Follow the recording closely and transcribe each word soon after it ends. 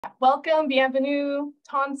Welcome, bienvenue,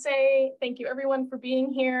 Tonse. Thank you everyone for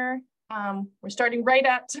being here. We're starting right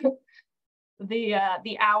at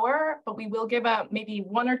the hour, but we will give maybe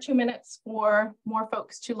 1 or 2 minutes for more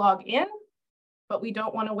folks to log in, but we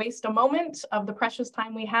don't want to waste a moment of the precious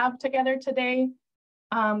time we have together today.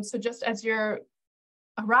 So just as you're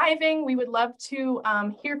arriving, we would love to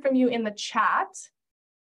hear from you in the chat,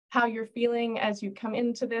 how you're feeling as you come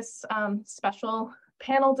into this special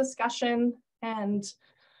panel discussion and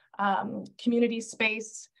community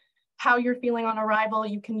space, how you're feeling on arrival.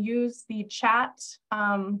 You can use the chat.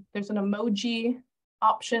 There's an emoji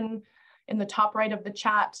option in the top right of the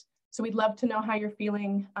chat. So we'd love to know how you're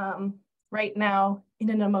feeling right now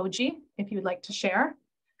in an emoji, if you would like to share.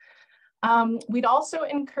 We'd also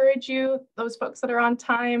encourage you, those folks that are on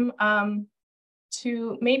time,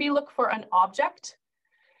 to maybe look for an object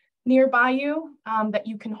nearby you that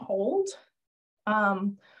you can hold.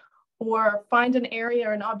 Or find an area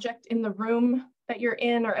or an object in the room that you're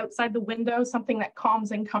in or outside the window, something that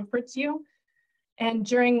calms and comforts you. And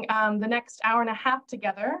during the next hour and a half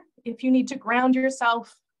together, if you need to ground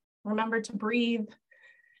yourself, remember to breathe,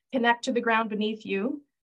 connect to the ground beneath you.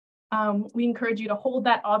 We encourage you to hold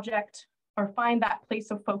that object or find that place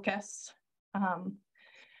of focus.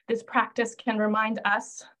 This practice can remind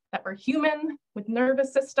us that we're human with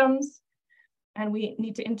nervous systems, and we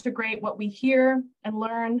need to integrate what we hear and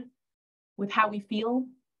learn with how we feel.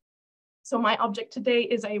 So my object today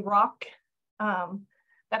is a rock that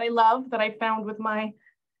I love, that I found with my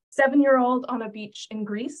 7-year-old on a beach in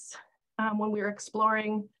Greece when we were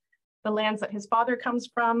exploring the lands that his father comes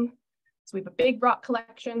from. So we have a big rock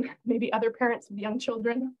collection. Maybe other parents with young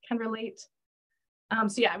children can relate.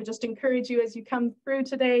 So yeah, I would just encourage you as you come through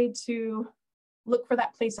today to look for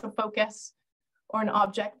that place of focus or an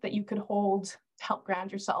object that you could hold to help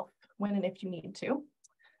ground yourself when and if you need to.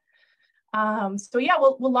 So yeah,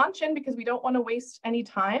 we'll launch in because we don't want to waste any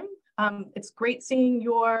time. It's great seeing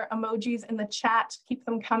your emojis in the chat. Keep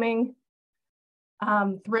them coming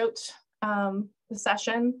throughout the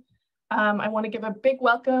session. I want to give a big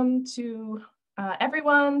welcome to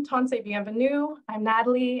everyone. Tonse bienvenue. I'm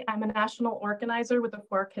Natalie. I'm a national organizer with the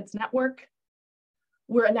 4Kids Network.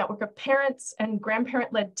 We're a network of parents and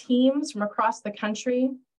grandparent-led teams from across the country,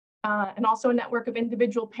 and also a network of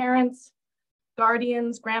individual parents,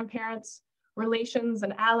 guardians, grandparents, relations,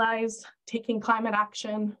 and allies taking climate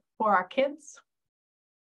action for our kids.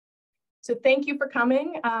 So thank you for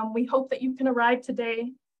coming. We hope that you can arrive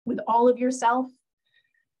today with all of yourself,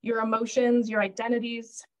 your emotions, your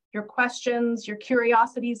identities, your questions, your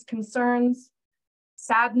curiosities, concerns,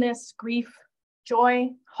 sadness, grief, joy,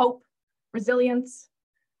 hope, resilience,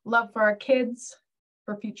 love for our kids,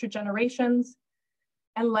 for future generations,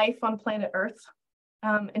 and life on planet Earth.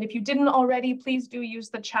 And if you didn't already, please do use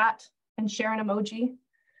the chat and share an emoji.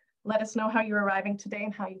 Let us know how you're arriving today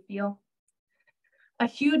and how you feel. A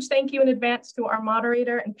huge thank you in advance to our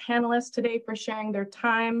moderator and panelists today for sharing their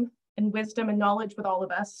time and wisdom and knowledge with all of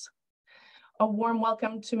us. A warm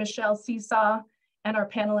welcome to Michelle Cyca and our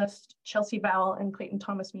panelists, Chelsea Vowel and Clayton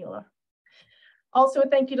Thomas-Müller. Also, a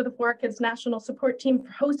thank you to the 4Kids National Support Team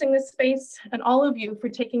for hosting this space, and all of you for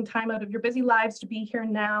taking time out of your busy lives to be here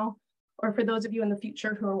now, or for those of you in the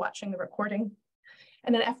future who are watching the recording.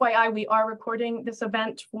 And then FYI, we are recording this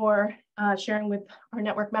event for sharing with our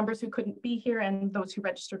network members who couldn't be here and those who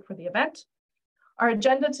registered for the event. Our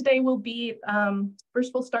agenda today will be,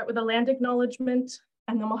 first we'll start with a land acknowledgement,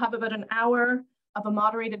 and then we'll have about an hour of a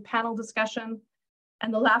moderated panel discussion.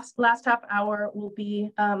 And the last half hour will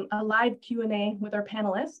be a live Q&A with our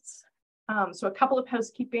panelists. So a couple of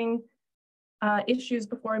housekeeping issues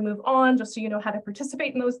before I move on, just so you know how to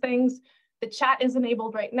participate in those things. The chat is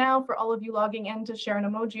enabled right now for all of you logging in to share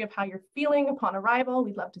an emoji of how you're feeling upon arrival.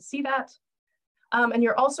 We'd love to see that. And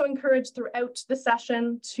you're also encouraged throughout the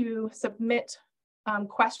session to submit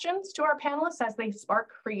questions to our panelists as they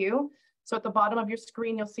spark for you. So at the bottom of your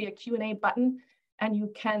screen, you'll see a Q&A button, and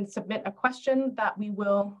you can submit a question that we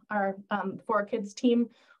will, our 4Kids team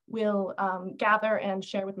will gather and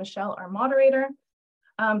share with Michelle, our moderator.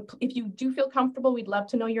 If you do feel comfortable, we'd love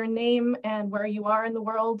to know your name and where you are in the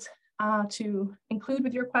world to include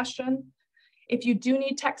with your question. If you do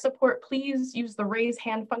need tech support, please use the raise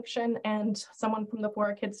hand function, and someone from the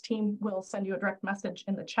 4Kids team will send you a direct message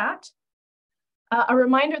in the chat. A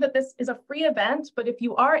reminder that this is a free event, but if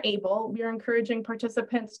you are able, we are encouraging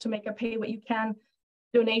participants to make a pay what you can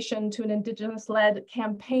donation to an Indigenous-led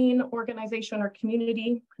campaign, organization, or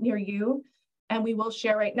community near you. And we will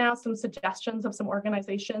share right now some suggestions of some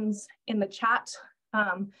organizations in the chat.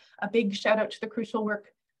 A big shout out to the crucial work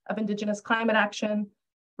of Indigenous Climate Action,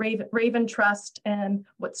 Raven Trust, and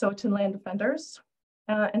Wet'suwet'en Land Defenders.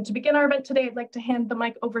 And to begin our event today, I'd like to hand the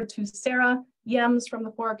mic over to Sarah Yems from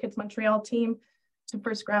the For Our Kids Montreal team to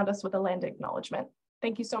first ground us with a land acknowledgement.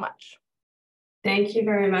 Thank you so much. Thank you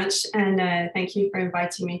very much. And thank you for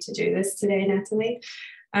inviting me to do this today, Natalie.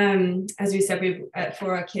 As we said, we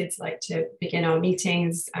For Our Kids like to begin our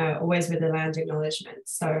meetings always with a land acknowledgement.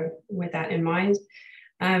 So with that in mind,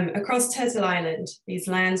 across Turtle Island, these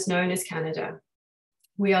lands known as Canada,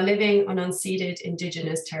 we are living on unceded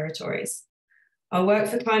Indigenous territories. Our work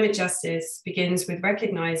for climate justice begins with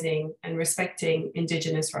recognizing and respecting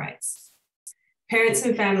Indigenous rights. Parents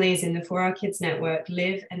and families in the For Our Kids network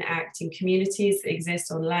live and act in communities that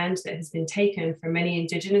exist on land that has been taken from many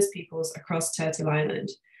Indigenous peoples across Turtle Island,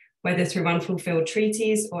 whether through unfulfilled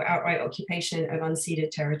treaties or outright occupation of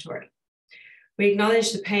unceded territory. We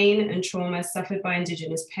acknowledge the pain and trauma suffered by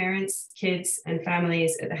Indigenous parents, kids, and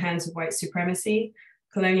families at the hands of white supremacy,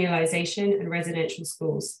 colonialization, and residential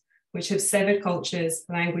schools, which have severed cultures,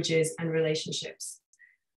 languages, and relationships.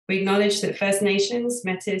 We acknowledge that First Nations,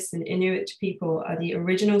 Métis, and Inuit people are the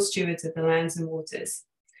original stewards of the lands and waters.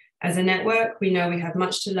 As a network, we know we have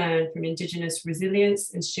much to learn from Indigenous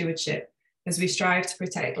resilience and stewardship as we strive to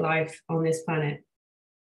protect life on this planet.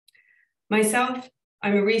 Myself,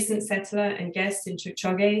 I'm a recent settler and guest in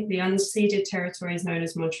Tchotchogè, the unceded territories known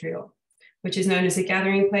as Montreal, which is known as a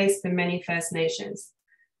gathering place for many First Nations.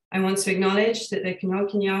 I want to acknowledge that the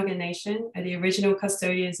Kanaw Nation are the original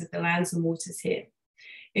custodians of the lands and waters here.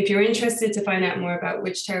 If you're interested to find out more about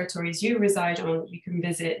which territories you reside on, you can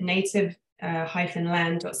visit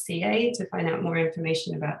native-land.ca to find out more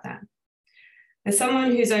information about that. As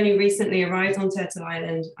someone who's only recently arrived on Turtle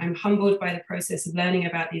Island, I'm humbled by the process of learning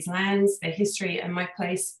about these lands, their history, and my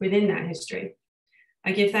place within that history.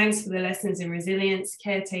 I give thanks for the lessons in resilience,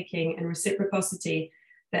 caretaking, and reciprocity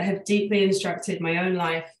that have deeply instructed my own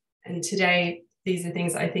life. And today, these are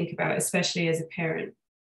things I think about, especially as a parent.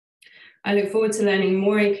 I look forward to learning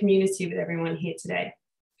more in community with everyone here today.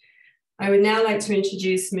 I would now like to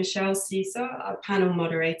introduce Michelle Cyca, our panel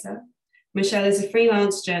moderator. Michelle is a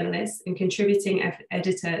freelance journalist and contributing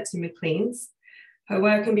editor to Maclean's. Her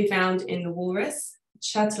work can be found in The Walrus,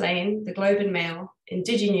 Chatelaine, The Globe and Mail,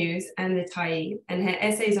 Indigenews, and The Tyee, and her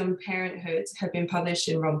essays on parenthood have been published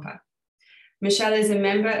in Romper. Michelle is a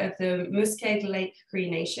member of the Muskeg Lake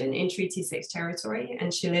Cree Nation in Treaty 6 territory,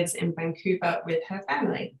 and she lives in Vancouver with her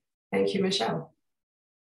family. Thank you, Michelle.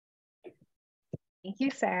 Thank you,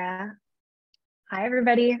 Sarah. Hi,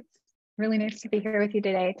 everybody. Really nice to be here with you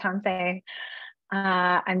today, Tanse.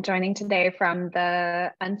 I'm joining today from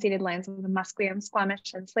the unceded lands of the Musqueam,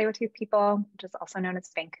 Squamish, and Tsleil-Waututh people, which is also known as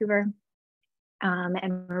Vancouver.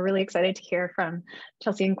 And we're really excited to hear from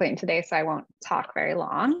Chelsea and Clayton today, so I won't talk very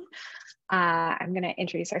long. I'm going to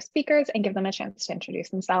introduce our speakers and give them a chance to introduce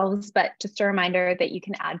themselves, but just a reminder that you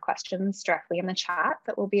can add questions directly in the chat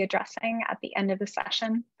that we'll be addressing at the end of the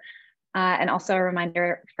session. And also a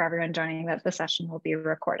reminder for everyone joining that the session will be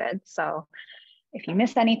recorded. So if you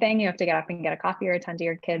miss anything, you have to get up and get a coffee or attend to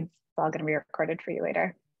your kids. It's all going to be recorded for you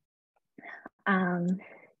later. So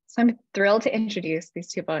I'm thrilled to introduce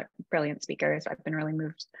these two brilliant speakers. I've been really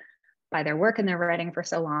moved by their work and their writing for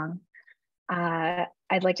so long.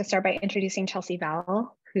 I'd like to start by introducing Chelsea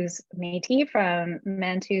Vowel, who's Métis from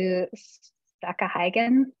Mantu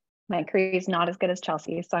Sakahagan. My Cree is not as good as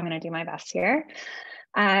Chelsea, so I'm going to do my best here.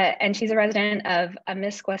 And she's a resident of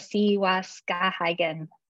Amiskwaciwaskahigan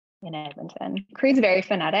in Edmonton. Cree is very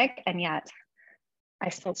phonetic, and yet I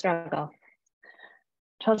still struggle.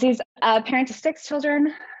 Chelsea's a parent of 6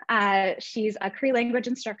 children. She's a Cree language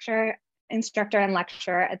instructor and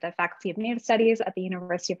lecturer at the Faculty of Native Studies at the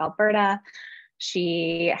University of Alberta.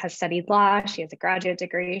 She has studied law. She has a graduate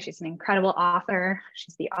degree. She's an incredible author.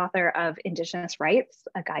 She's the author of Indigenous Rights,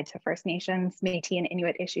 A Guide to First Nations, Métis, and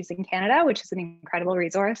Inuit Issues in Canada, which is an incredible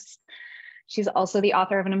resource. She's also the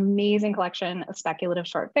author of an amazing collection of speculative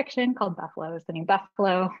short fiction called Buffalo is the New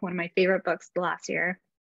Buffalo, one of my favorite books of the last year.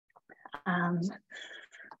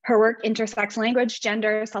 Her work intersects language,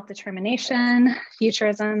 gender, self-determination,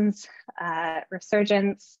 futurisms,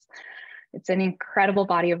 resurgence. It's an incredible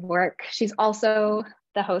body of work. She's also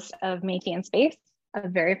the host of Métis in Space, a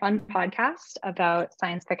very fun podcast about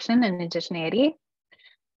science fiction and indigeneity.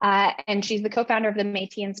 And she's the co-founder of the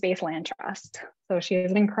Métis in Space Land Trust. So she has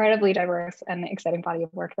an incredibly diverse and exciting body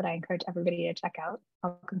of work that I encourage everybody to check out.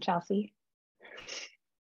 Welcome, Chelsea.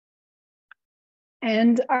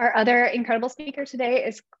 And our other incredible speaker today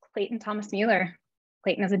is Clayton Thomas-Müller.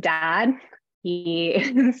 Clayton is a dad. He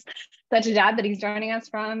is such a dad that he's joining us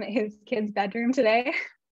from his kid's bedroom today.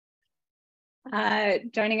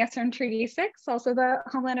 Joining us from Treaty 6, also the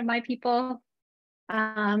homeland of my people,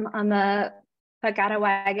 on the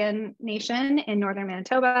Pagatawagan Nation in northern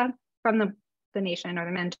Manitoba, from the nation in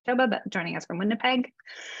northern Manitoba, but joining us from Winnipeg.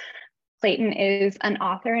 Clayton is an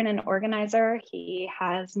author and an organizer. He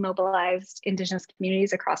has mobilized Indigenous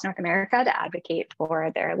communities across North America to advocate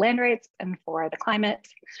for their land rights and for the climate.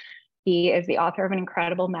 He is the author of an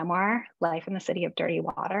incredible memoir, Life in the City of Dirty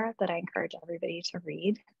Water, that I encourage everybody to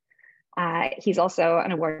read. He's also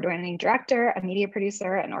an award-winning director, a media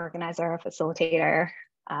producer, an organizer, a facilitator,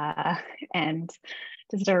 and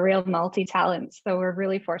just a real multi-talent. So we're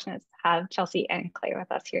really fortunate to have Chelsea and Clay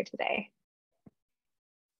with us here today.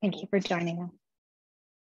 Thank you for joining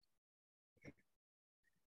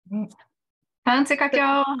us.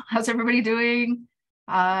 How's everybody doing?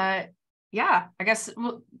 Yeah, I guess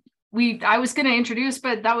I was going to introduce,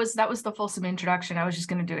 but that was the fulsome introduction. I was just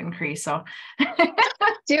going to do it in Cree. So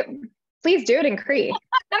please do it in Cree.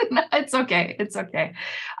 It's okay. It's okay.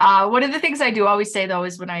 One of the things I do always say though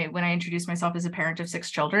is when I introduce myself as a parent of 6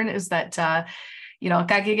 children is that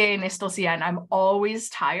I'm always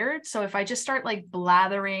tired. So if I just start like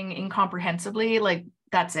blathering incomprehensibly, like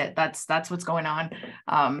that's it. That's what's going on.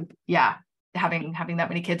 Yeah. Having that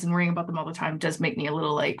many kids and worrying about them all the time does make me a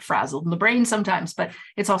little like frazzled in the brain sometimes, but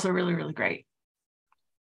it's also really, really great.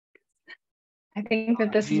 I think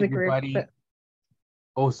that this is a group that...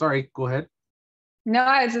 Oh, sorry, go ahead. No,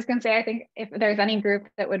 I was just gonna say, I think if there's any group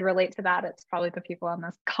that would relate to that, it's probably the people on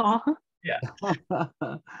this call. Yeah.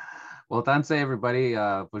 Well, tanse everybody,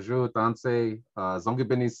 bonjour, tanse, zonge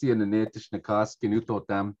benisi and Nikas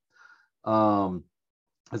Kinutotem.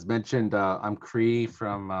 As mentioned, I'm Cree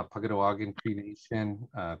from Pagatawagan Cree Nation.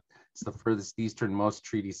 It's the furthest easternmost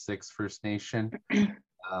Treaty 6 First Nation.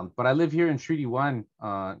 But I live here in Treaty 1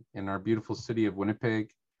 in our beautiful city of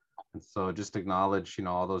Winnipeg. And so just acknowledge,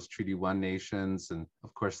 all those Treaty 1 nations and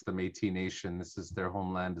of course the Métis Nation. This is their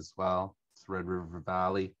homeland as well. It's Red River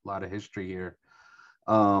Valley, a lot of history here.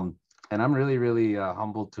 And I'm really, really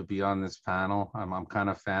humbled to be on this panel. I'm kind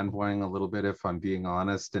of fanboying a little bit, if I'm being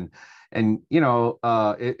honest. And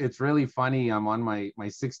it's really funny. I'm on my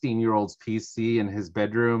 16-year-old's PC in his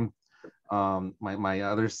bedroom. My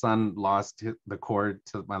other son lost the cord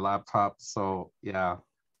to my laptop, so yeah,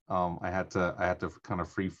 I had to kind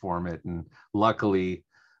of freeform it. And luckily,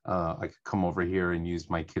 I could come over here and use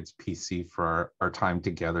my kid's PC for our time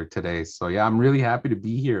together today. So yeah, I'm really happy to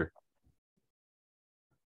be here.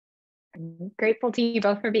 I'm grateful to you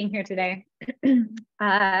both for being here today.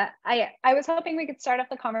 I was hoping we could start off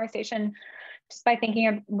the conversation just by thinking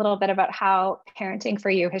a little bit about how parenting for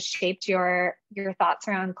you has shaped your thoughts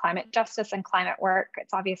around climate justice and climate work.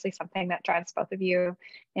 It's obviously something that drives both of you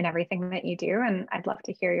in everything that you do, and I'd love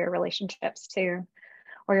to hear your relationships too,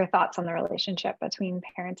 or your thoughts on the relationship between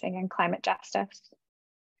parenting and climate justice.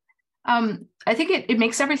 I think it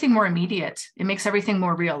makes everything more immediate. It makes everything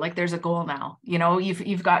more real. Like there's a goal now.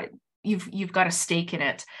 You've got a stake in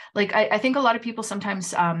it. Like I think a lot of people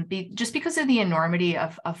sometimes just because of the enormity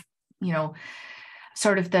of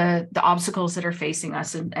sort of the obstacles that are facing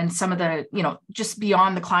us and some of the, just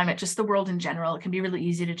beyond the climate, just the world in general, it can be really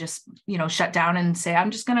easy to just, shut down and say, I'm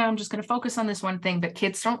just gonna focus on this one thing. But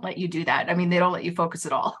kids don't let you do that. I mean, they don't let you focus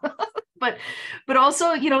at all. but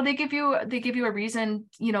also, they give you a reason,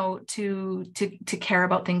 to care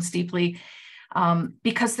about things deeply.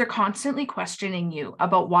 Because they're constantly questioning you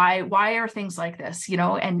about why are things like this,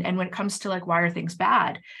 and when it comes to like, why are things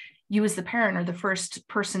bad, you as the parent are the first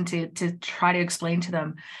person to try to explain to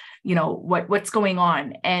them, what's going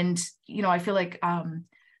on. And, I feel like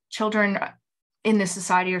children in this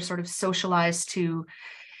society are sort of socialized to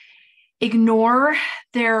ignore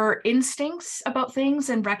their instincts about things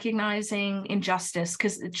and recognizing injustice,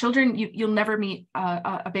 because children, you'll never meet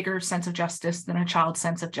a bigger sense of justice than a child's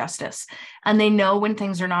sense of justice. And they know when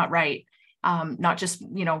things are not right, not just,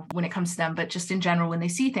 when it comes to them, but just in general, when they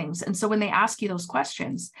see things. And so when they ask you those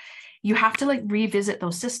questions, you have to like revisit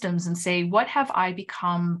those systems and say, what have I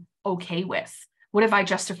become okay with? What have I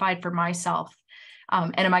justified for myself?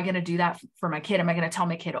 And am I going to do that for my kid? Am I going to tell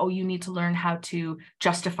my kid, oh, you need to learn how to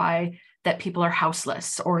justify that people are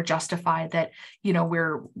houseless, or justify that,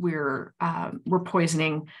 we're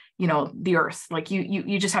poisoning, the earth. Like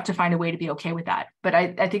you just have to find a way to be okay with that. But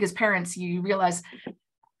I think as parents, you realize,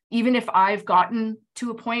 even if I've gotten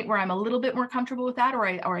to a point where I'm a little bit more comfortable with that, or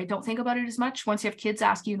I don't think about it as much, once you have kids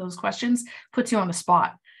asking you those questions, puts you on the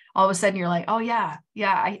spot. All of a sudden you're like, oh yeah,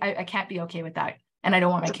 I can't be okay with that. And I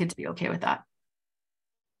don't want my kid to be okay with that.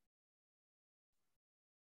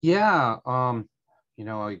 Yeah,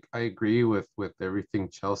 I agree with everything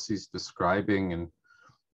Chelsea's describing, and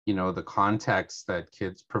the context that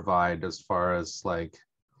kids provide as far as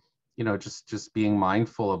just being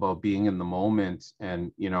mindful about being in the moment,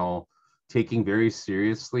 and taking very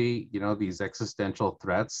seriously, you know, these existential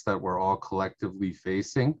threats that we're all collectively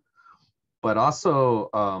facing. But also,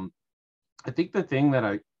 I think the thing that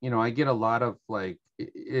I get a lot of, like,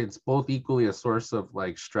 it's both equally a source of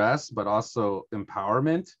like stress, but also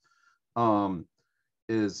empowerment,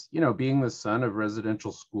 is, you know, being the son of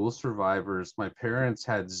residential school survivors. My parents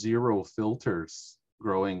had zero filters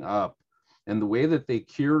growing up, and the way that they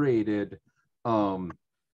curated,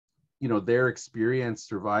 you know, their experience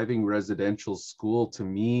surviving residential school to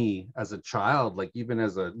me as a child, like even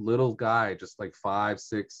as a little guy, just like 5,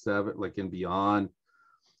 6, 7, like and beyond,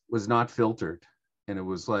 was not filtered. And it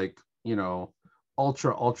was like, you know,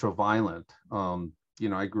 ultra violent. You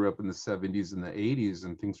know, I grew up in the 70s and the 80s,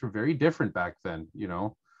 and things were very different back then, you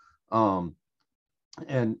know.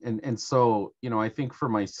 And so, you know, I think for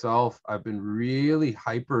myself, I've been really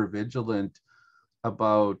hyper vigilant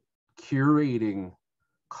about curating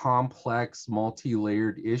complex,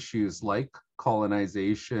 multi-layered issues like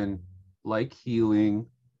colonization, like healing,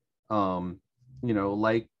 you know,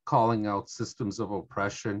 like calling out systems of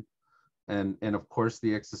oppression, and of course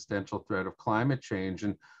the existential threat of climate change,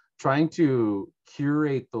 and trying to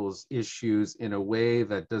curate those issues in a way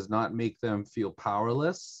that does not make them feel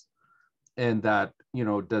powerless, and that, you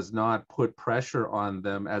know, does not put pressure on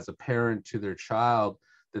them as a parent to their child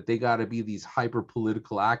that they got to be these hyper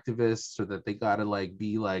political activists, or that they got to like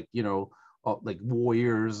be like, you know, like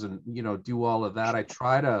warriors and, you know, do all of that. I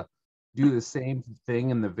try to do the same thing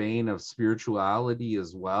in the vein of spirituality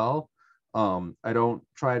as well. I don't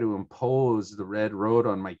try to impose the red road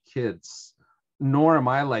on my kids, nor am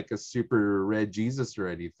I like a super red Jesus or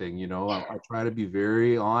anything, you know. I try to be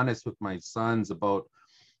very honest with my sons about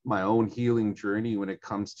my own healing journey when it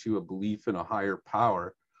comes to a belief in a higher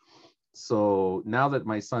power. So now that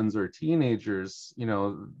my sons are teenagers, you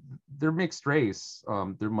know, they're mixed race.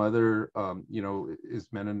 Their mother, you know, is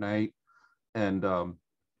Mennonite, and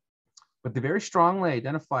but they very strongly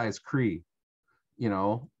identify as Cree, you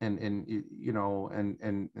know, and you know,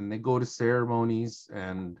 and they go to ceremonies,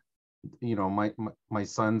 and you know, my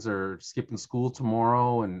sons are skipping school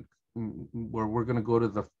tomorrow, and we're going to go to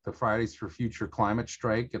the Fridays for Future climate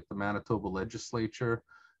strike at the Manitoba legislature.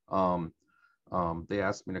 They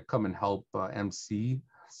asked me to come and help MC,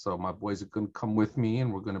 so my boys are going to come with me,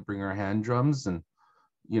 and we're going to bring our hand drums, and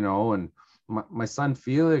you know, and my son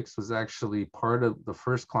Felix was actually part of the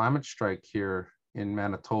first climate strike here in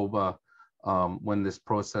Manitoba when this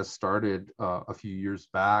process started a few years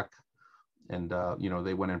back. And you know,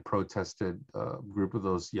 they went and protested a group of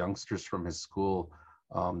those youngsters from his school,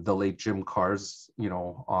 the late Jim Carr's, you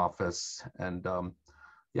know, office. And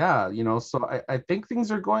yeah, you know, so I think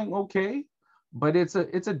things are going okay, but it's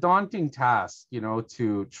a daunting task, you know,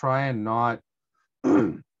 to try and not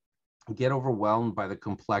get overwhelmed by the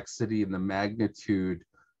complexity and the magnitude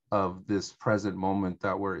of this present moment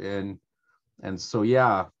that we're in. And so,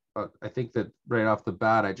 yeah, I think that right off the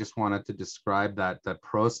bat, I just wanted to describe that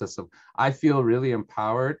process of, I feel really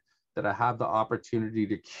empowered that I have the opportunity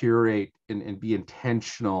to curate and be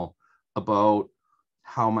intentional about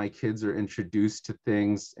how my kids are introduced to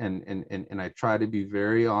things. And I try to be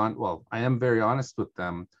I am very honest with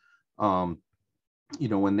them, you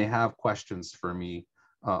know, when they have questions for me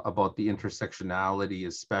about the intersectionality,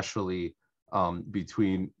 especially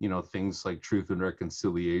between, you know, things like truth and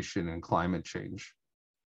reconciliation and climate change.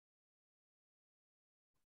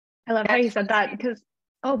 I love how you said that, because,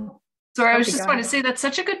 sorry, I was just going to say that's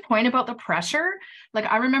such a good point about the pressure. Like,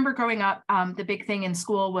 I remember growing up, the big thing in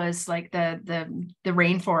school was like the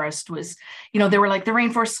rainforest was, you know, they were like, the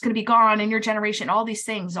rainforest is going to be gone in your generation, all these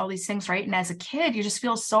things, right? And as a kid, you just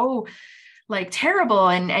feel so like terrible,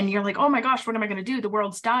 and you're like, oh my gosh, what am I going to do? The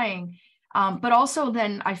world's dying. But also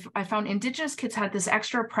then I found Indigenous kids had this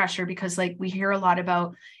extra pressure, because like we hear a lot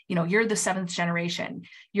about, you know, you're the 7th generation.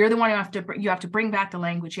 You're the one who you have to bring back the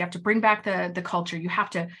language. You have to bring back the culture. You have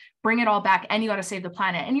to bring it all back, and you got to save the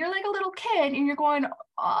planet. And you're like a little kid, and you're going,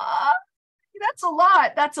 that's a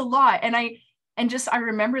lot. That's a lot. And I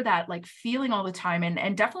remember that like feeling all the time.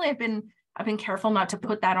 And definitely I've been careful not to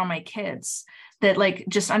put that on my kids, that like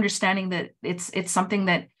just understanding that it's something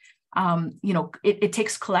that you know, it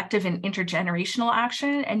takes collective and intergenerational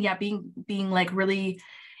action, and yeah, being like really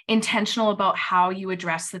intentional about how you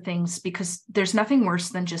address the things, because there's nothing worse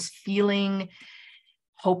than just feeling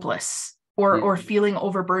hopeless or feeling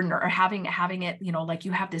overburdened, or having it, you know, like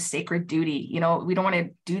you have this sacred duty. You know, we don't want to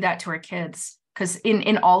do that to our kids, because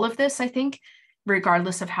in all of this, I think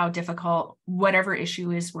regardless of how difficult whatever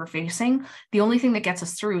issue is we're facing, the only thing that gets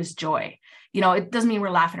us through is joy. You know, it doesn't mean we're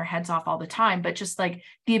laughing our heads off all the time, but just like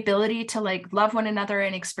the ability to like love one another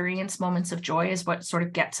and experience moments of joy is what sort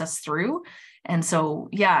of gets us through. And so,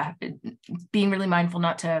 yeah, being really mindful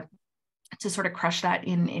not to sort of crush that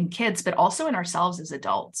in kids, but also in ourselves as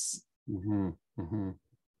adults. Mm-hmm. Mm-hmm.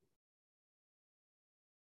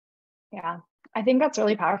 Yeah, I think that's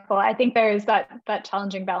really powerful. I think there's that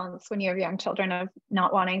challenging balance when you have young children of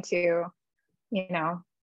not wanting to, you know,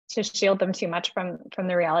 to shield them too much from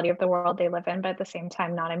the reality of the world they live in, but at the same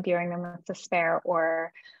time not imbuing them with despair.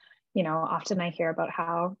 Or, you know, often I hear about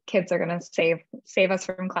how kids are going to save us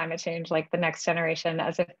from climate change, like the next generation,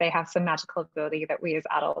 as if they have some magical ability that we as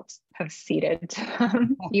adults have ceded,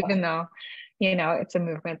 even though, you know, it's a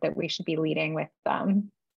movement that we should be leading with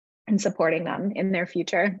them and supporting them in their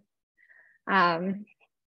future. And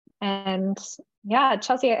yeah,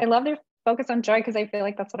 Chelsea, I love their focus on joy, because I feel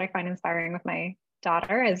like that's what I find inspiring with my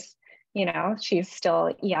daughter is, you know, she's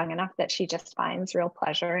still young enough that she just finds real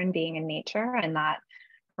pleasure in being in nature. And that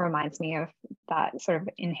reminds me of that sort of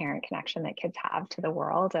inherent connection that kids have to the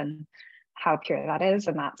world and how pure that is.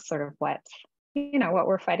 And that's sort of what, you know, what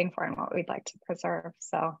we're fighting for and what we'd like to preserve.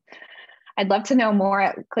 So I'd love to know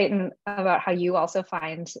more, Clayton, about how you also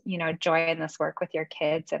find, you know, joy in this work with your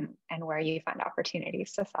kids and where you find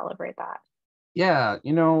opportunities to celebrate that. Yeah,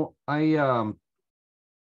 you know,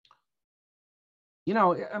 you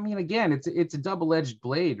know, I mean, again, it's a double-edged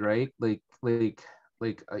blade, right? Like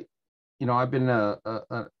I, you know, I've been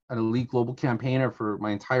an elite global campaigner for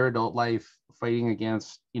my entire adult life, fighting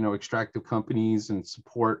against, you know, extractive companies and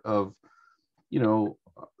support of, you know,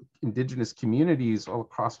 Indigenous communities all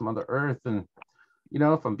across Mother Earth. And, you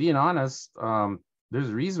know, if I'm being honest, there's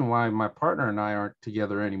a reason why my partner and I aren't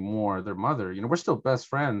together anymore. Their mother, you know, we're still best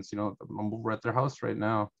friends. You know, I'm over at their house right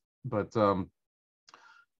now, but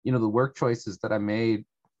you know, the work choices that I made,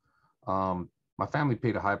 my family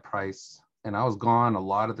paid a high price, and I was gone a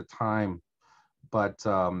lot of the time. But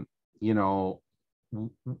you know,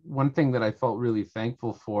 one thing that I felt really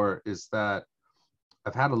thankful for is that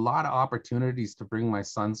I've had a lot of opportunities to bring my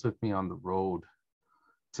sons with me on the road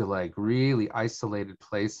to like really isolated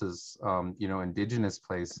places, you know, Indigenous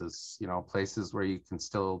places, you know, places where you can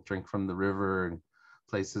still drink from the river, and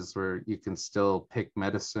places where you can still pick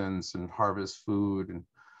medicines and harvest food, and,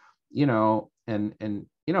 you know, and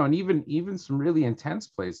you know, and even some really intense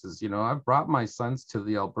places. You know, I've brought my sons to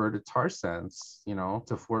the Alberta tar sands, you know,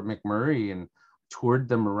 to Fort McMurray, and toured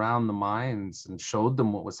them around the mines and showed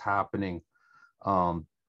them what was happening.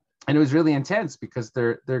 And it was really intense because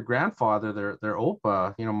their grandfather, their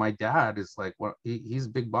Opa, you know, my dad is like, well, he's a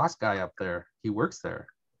big boss guy up there. He works there,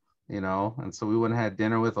 you know, and so we went and had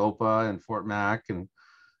dinner with Opa in Fort Mac, and,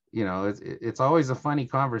 you know, it's always a funny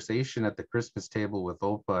conversation at the Christmas table with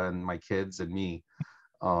Opa and my kids and me,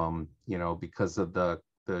 you know, because of the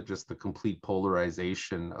just the complete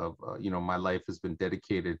polarization of, you know, my life has been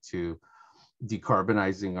dedicated to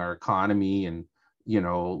decarbonizing our economy and, you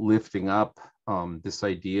know, lifting up this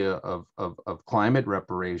idea of climate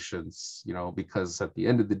reparations, you know, because at the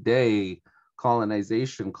end of the day,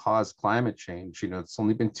 colonization caused climate change. You know, it's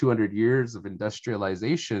only been 200 years of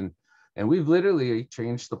industrialization, and we've literally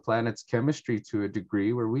changed the planet's chemistry to a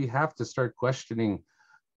degree where we have to start questioning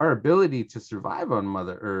our ability to survive on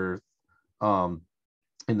Mother Earth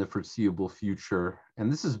in the foreseeable future. And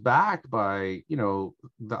this is backed by, you know,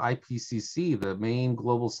 the IPCC, the main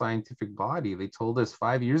global scientific body. They told us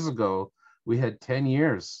 5 years ago we had 10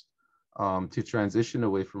 years to transition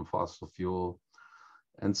away from fossil fuel.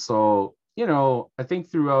 And so, you know, I think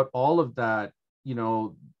throughout all of that, you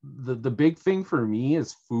know, the big thing for me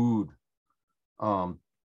is food. I'm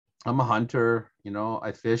a hunter, you know,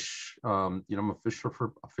 I fish, you know, I'm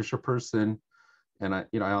a fisher person, and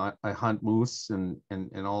I hunt moose and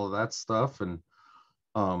all of that stuff. And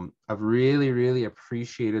I've really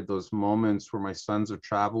appreciated those moments where my sons have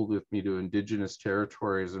traveled with me to Indigenous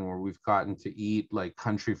territories, and where we've gotten to eat like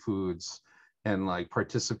country foods and like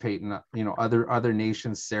participate in, you know, other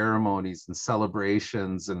nations' ceremonies and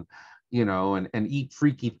celebrations, and, you know, and eat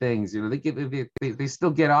freaky things. You know, they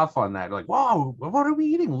still get off on that. Like, whoa, what are we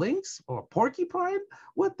eating? Lynx or porcupine?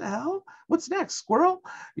 What the hell? What's next? Squirrel?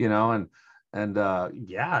 You know, and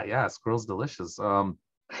yeah, squirrel's delicious. So,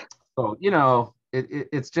 you know,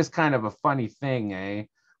 it's just kind of a funny thing,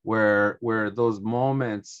 where those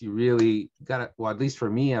moments you really gotta, well, at least for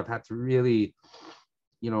me, I've had to really,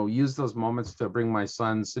 you know, use those moments to bring my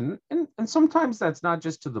sons, and sometimes that's not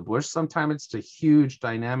just to the bush, sometimes it's to huge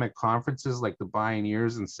dynamic conferences like the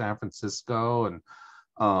Bioneers in San Francisco, and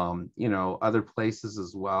you know, other places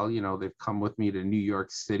as well. You know, they've come with me to New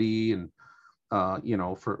York City, and you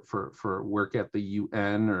know, for work at the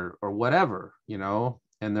UN or whatever, you know,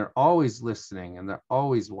 and they're always listening and they're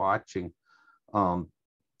always watching.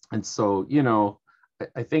 And so, you know,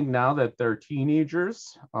 I think now that they're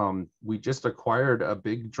teenagers, we just acquired a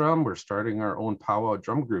big drum. We're starting our own powwow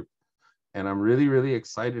drum group. And I'm really, really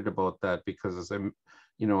excited about that because as I'm,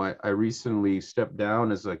 you know, I recently stepped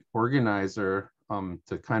down as an organizer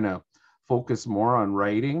to kind of focus more on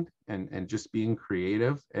writing and just being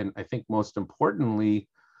creative. And I think most importantly,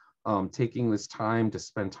 taking this time to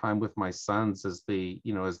spend time with my sons as they,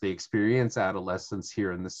 you know, as they experience adolescence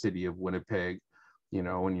here in the city of Winnipeg. You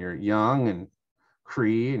know, when you're young and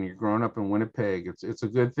Cree and you're growing up in Winnipeg, it's a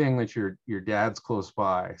good thing that your dad's close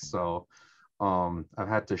by. So I've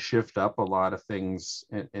had to shift up a lot of things,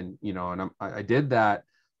 and you know, and I did that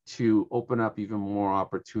to open up even more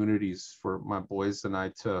opportunities for my boys and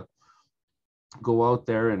I to go out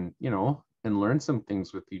there and, you know, and learn some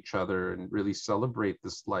things with each other and really celebrate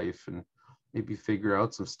this life and maybe figure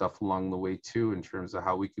out some stuff along the way too in terms of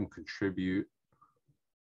how we can contribute.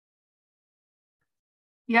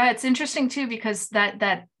 Yeah, it's interesting too, because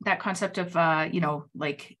that concept of you know,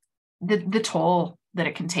 like the toll that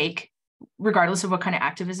it can take, regardless of what kind of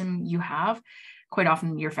activism you have, quite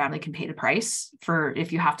often your family can pay the price for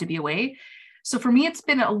if you have to be away. So for me, it's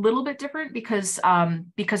been a little bit different because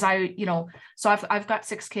I, you know, so I've got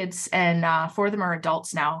 6 kids and 4 of them are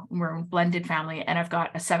adults now. We're a blended family, and I've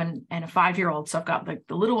got a 7 and a 5-year-old. So I've got like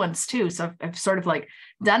the little ones too. So I've sort of like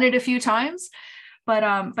done it a few times. But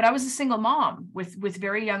I was a single mom with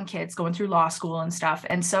very young kids going through law school and stuff.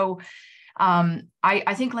 And so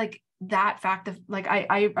I think like that fact of like,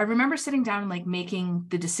 I remember sitting down and like making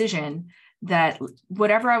the decision that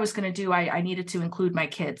whatever I was going to do, I needed to include my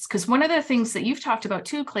kids. Because one of the things that you've talked about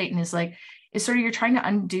too, Clayton, is sort of you're trying to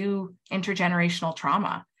undo intergenerational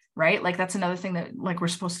trauma, right? Like that's another thing that like we're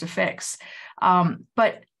supposed to fix.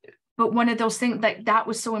 But one of those things that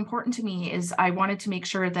was so important to me is I wanted to make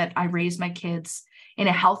sure that I raised my kids in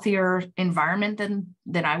a healthier environment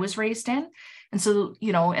than I was raised in. And so,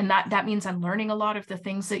 you know, and that means I'm learning a lot of the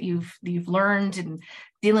things that you've learned and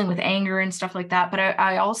dealing with anger and stuff like that. But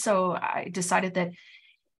I decided that,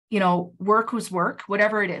 you know, work was work,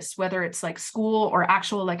 whatever it is, whether it's like school or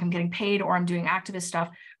actual, like I'm getting paid or I'm doing activist stuff,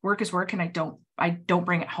 work is work. And I don't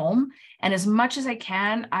bring it home. And as much as I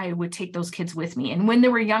can, I would take those kids with me. And when they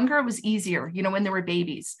were younger, it was easier, you know, when they were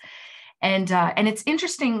babies. And it's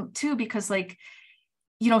interesting too, because like,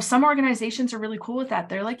 you know, some organizations are really cool with that.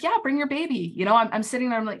 They're like, yeah, bring your baby. You know, I'm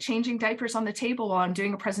sitting there, I'm like changing diapers on the table while I'm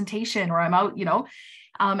doing a presentation or I'm out, you know,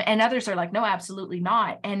 and others are like, no, absolutely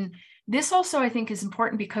not. And this also, I think, is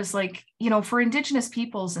important because like, you know, for Indigenous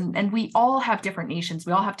peoples, and we all have different nations,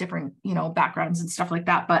 we all have different, you know, backgrounds and stuff like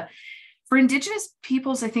that. But for Indigenous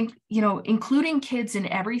peoples, I think, you know, including kids in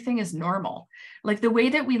everything is normal. Like the way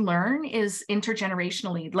that we learn is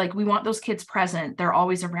intergenerationally. Like we want those kids present, they're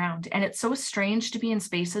always around. And it's so strange to be in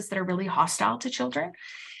spaces that are really hostile to children.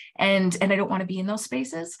 And I don't want to be in those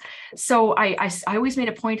spaces. So I always made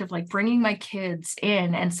a point of like bringing my kids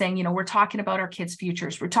in and saying, you know, we're talking about our kids'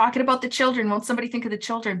 futures. We're talking about the children. Won't somebody think of the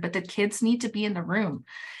children? But the kids need to be in the room.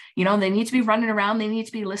 You know, they need to be running around. They need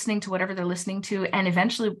to be listening to whatever they're listening to. And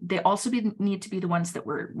eventually they also need to be the ones that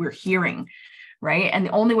we're hearing, right? And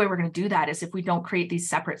the only way we're going to do that is if we don't create these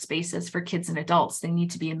separate spaces for kids and adults. They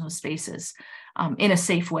need to be in those spaces in a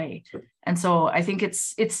safe way. And so I think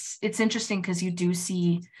it's interesting because you do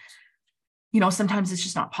see, you know, sometimes it's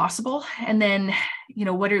just not possible. And then, you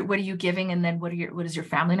know, what are you giving? And then what is your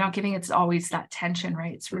family not giving? It's always that tension,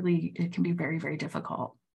 right? It can be very, very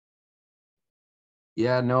difficult.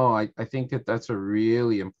 Yeah, no, I think that's a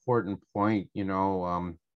really important point. You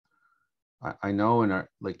know, I know in our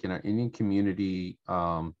Indian community,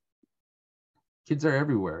 kids are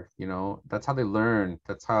everywhere. You know, that's how they learn.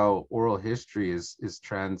 That's how oral history is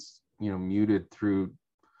muted through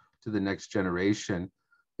to the next generation,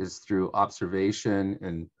 is through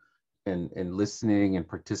observation and listening and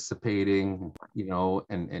participating. You know,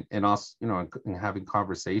 and also, you know, and having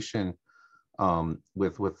conversation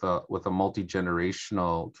with a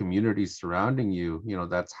multi-generational community surrounding you. You know,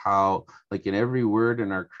 that's how, like in every word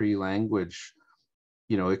in our Cree language,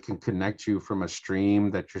 you know, it can connect you from a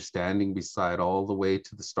stream that you're standing beside all the way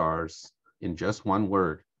to the stars in just one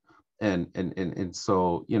word. And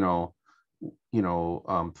so, you know,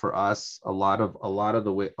 for us, a lot of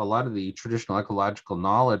the traditional ecological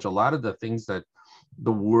knowledge, a lot of the things that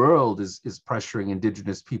the world is pressuring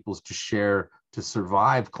Indigenous peoples to share to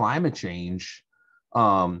survive climate change,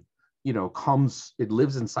 you know, it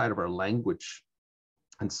lives inside of our language.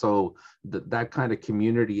 And so that kind of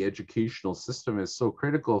community educational system is so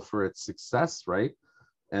critical for its success, right?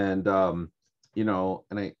 And you know,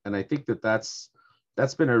 and I think that that's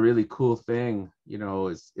been a really cool thing, you know,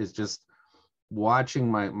 is just watching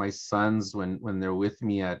my sons when they're with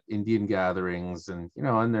me at Indian gatherings, and you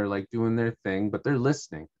know, and they're like doing their thing, but they're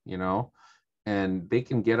listening, you know, and they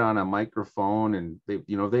can get on a microphone, and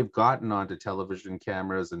they've gotten onto television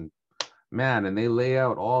cameras, and man, and they lay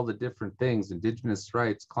out all the different things, Indigenous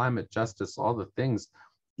rights, climate justice, all the things,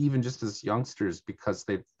 even just as youngsters, because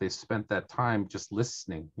they've spent that time just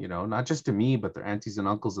listening, you know, not just to me, but their aunties and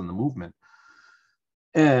uncles in the movement.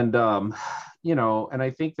 And you know, and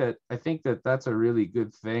I think that that's a really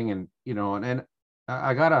good thing. And you know, and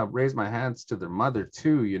I gotta raise my hands to their mother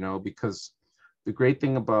too, you know, because the great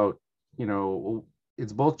thing about, you know,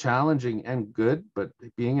 it's both challenging and good, but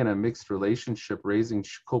being in a mixed relationship, raising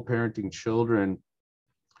co-parenting children,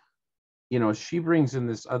 you know, she brings in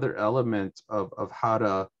this other element of how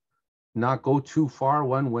to not go too far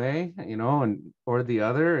one way, you know, and or the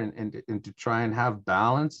other, and to try and have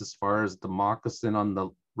balance as far as the moccasin on the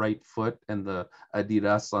right foot and the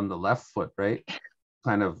Adidas on the left foot, right?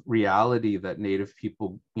 Kind of reality that Native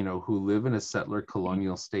people, you know, who live in a settler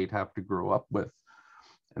colonial state have to grow up with.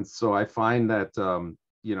 And so I find that,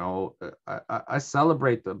 you know, I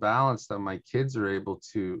celebrate the balance that my kids are able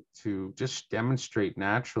to just demonstrate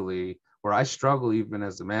naturally, where I struggle even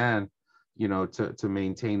as a man, you know, to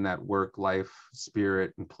maintain that work-life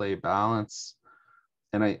spirit and play balance.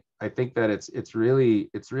 And I think that it's really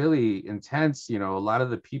intense. You know, a lot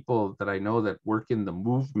of the people that I know that work in the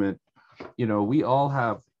movement, you know, we all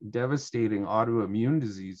have devastating autoimmune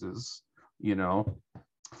diseases, you know,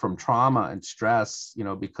 from trauma and stress, you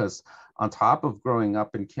know, because on top of growing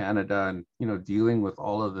up in Canada and, you know, dealing with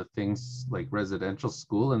all of the things like residential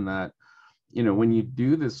school and that, you know, when you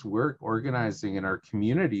do this work organizing in our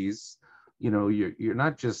communities, you know, you're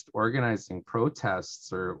not just organizing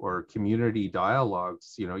protests or community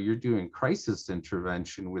dialogues, you know, you're doing crisis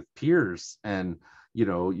intervention with peers, and, you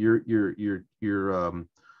know, you're you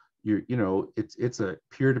know, it's a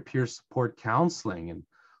peer-to-peer support counseling, and,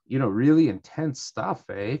 you know, really intense stuff,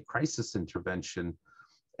 crisis intervention.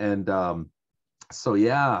 And so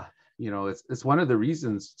yeah, you know, it's one of the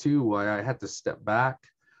reasons too why I had to step back,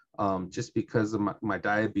 just because of my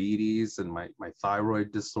diabetes and my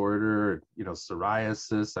thyroid disorder, you know,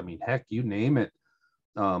 psoriasis, I mean, heck, you name it.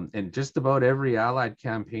 And just about every allied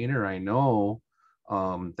campaigner I know,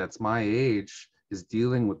 that's my age, is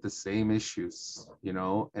dealing with the same issues, you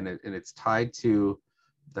know, and it's tied to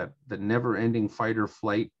the never-ending fight or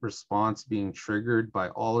flight response being triggered by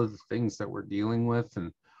all of the things that we're dealing with.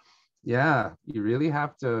 And yeah, you really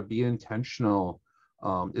have to be intentional,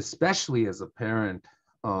 especially as a parent,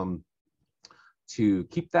 to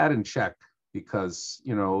keep that in check, because,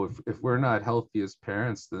 you know, if we're not healthy as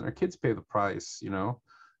parents, then our kids pay the price, you know.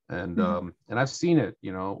 And and I've seen it,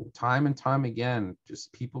 you know, time and time again,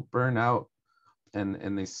 just people burn out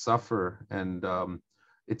and they suffer, and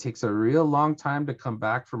it takes a real long time to come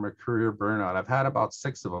back from a career burnout. I've had about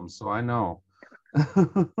 6 of them, so I know.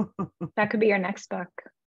 That could be your next book.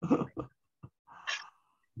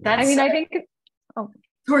 That's, I mean, I think, oh,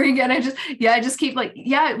 sorry again, I just keep like,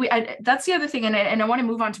 that's the other thing. And I want to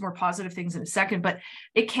move on to more positive things in a second, but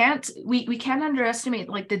we can't underestimate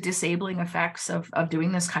like the disabling effects of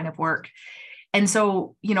doing this kind of work. And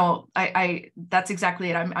so, you know, I that's exactly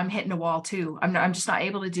it. I'm hitting a wall too. I'm just not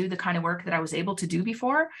able to do the kind of work that I was able to do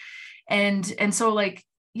before. And so, like,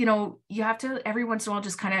 you know, you have to every once in a while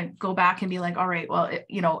just kind of go back and be like, all right, well,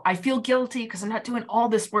 you know, I feel guilty because I'm not doing all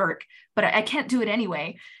this work, but I can't do it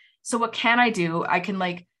anyway. So what can I do? I can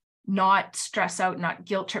like not stress out, not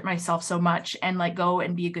guilt trip myself so much, and like go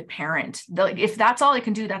and be a good parent. Like, if that's all I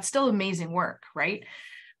can do, that's still amazing work, right?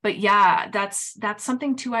 But yeah, that's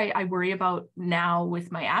something too I worry about now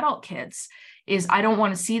with my adult kids, is I don't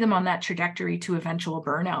want to see them on that trajectory to eventual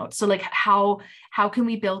burnout. So like how can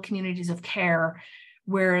we build communities of care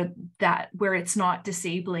where it's not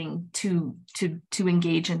disabling to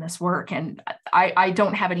engage in this work? And I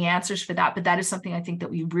don't have any answers for that, but that is something I think that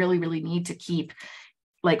we really, really need to keep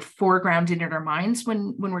like foregrounded in our minds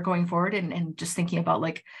when we're going forward, and just thinking about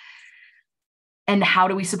like, and how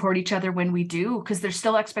do we support each other when we do? Because there's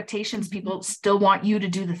still expectations. People still want you to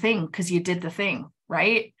do the thing because you did the thing,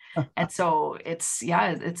 right? And so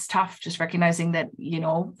it's tough just recognizing that, you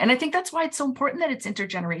know, and I think that's why it's so important that it's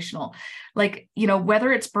intergenerational. Like, you know,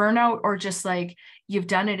 whether it's burnout or just like you've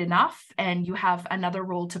done it enough and you have another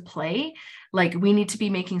role to play, like we need to be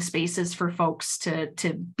making spaces for folks to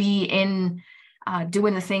be in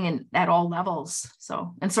doing the thing at all levels.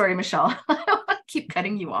 So, and sorry, Michelle, I keep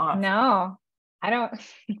cutting you off. No. I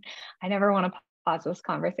never want to pause this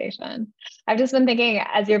conversation. I've just been thinking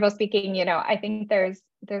as you're both speaking, you know, I think there's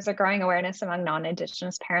there's a growing awareness among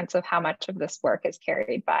non-Indigenous parents of how much of this work is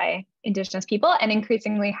carried by Indigenous people, and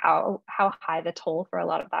increasingly how high the toll for a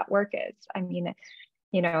lot of that work is. I mean,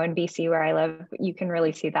 you know, in BC where I live, you can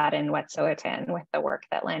really see that in Wet'suwet'en with the work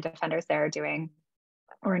that land defenders there are doing,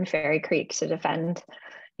 or in Fairy Creek to defend,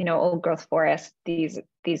 you know, old growth forests. These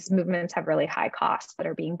movements have really high costs that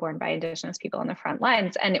are being borne by Indigenous people on the front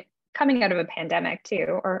lines. And coming out of a pandemic too,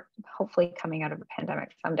 or hopefully coming out of a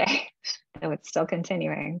pandemic someday, though it's still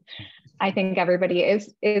continuing. I think everybody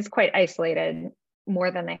is quite isolated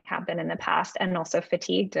more than they have been in the past, and also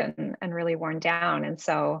fatigued and really worn down. And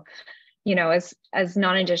so, you know, as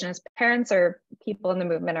non-Indigenous parents or people in the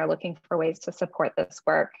movement are looking for ways to support this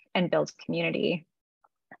work and build community,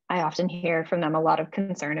 I often hear from them a lot of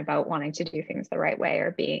concern about wanting to do things the right way,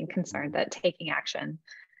 or being concerned that taking action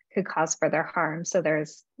could cause further harm. So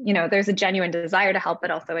there's a genuine desire to help,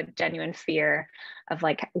 but also a genuine fear of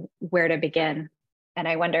like where to begin. And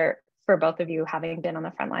I wonder, for both of you, having been on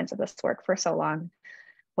the front lines of this work for so long,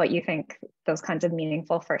 what you think those kinds of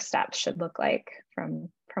meaningful first steps should look like from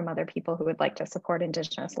other people who would like to support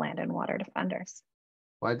Indigenous land and water defenders.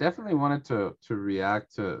 Well, I definitely wanted to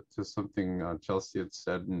react to something Chelsea had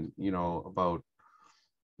said, and about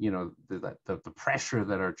the pressure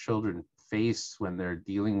that our children face when they're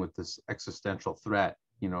dealing with this existential threat.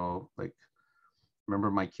 Like, remember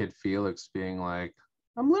my kid Felix being like,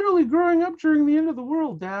 "I'm literally growing up during the end of the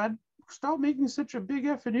world, Dad. Stop making such a big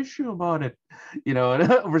effing issue about it,"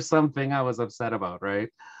 over something I was upset about, right?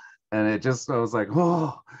 And I was like,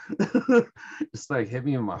 oh, just like hit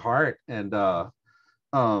me in my heart. And I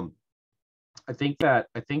think that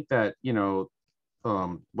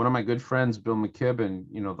one of my good friends, Bill McKibben,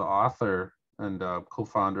 the author and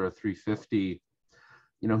co-founder of 350,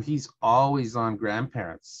 he's always on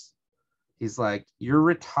grandparents. He's like, "You're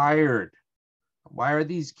retired. Why are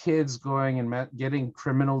these kids going and getting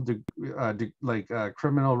criminal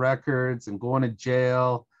records and going to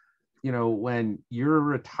jail? When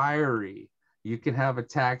you're a retiree, you can have a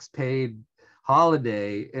tax-paid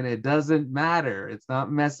holiday and it doesn't matter. It's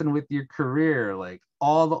not messing with your career. Like,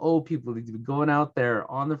 all the old people need to be going out there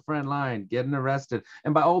on the front line, getting arrested."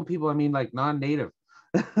 And by old people, I mean like non-native,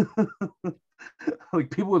 like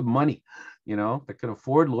people with money, that can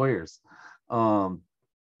afford lawyers. So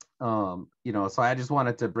I just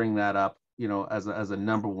wanted to bring that up, as a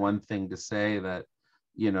number one thing to say that,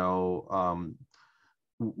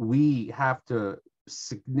 we have to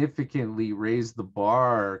significantly raise the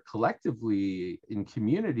bar collectively in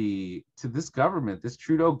community to this government. This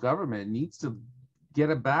Trudeau government needs to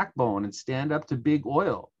get a backbone and stand up to big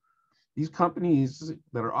oil. These companies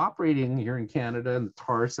that are operating here in Canada and the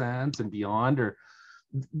tar sands and beyond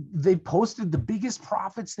they posted the biggest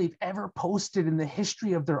profits they've ever posted in the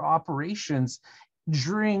history of their operations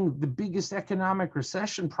during the biggest economic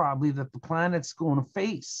recession probably that the planet's going to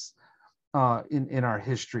face in our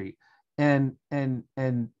history. And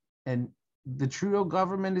the Trudeau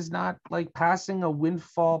government is not like passing a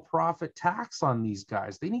windfall profit tax on these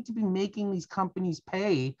guys. They need to be making these companies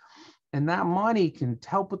pay, and that money can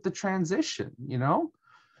help with the transition,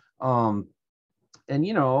 And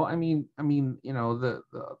the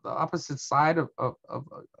opposite side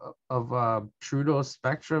of Trudeau's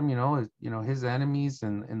spectrum, his enemies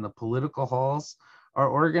in the political halls are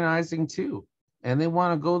organizing too, and they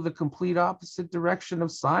want to go the complete opposite direction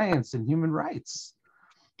of science and human rights.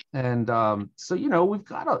 And so we've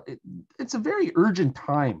got it's a very urgent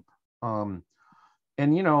time, and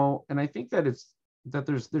I think that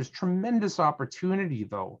there's tremendous opportunity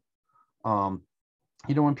though.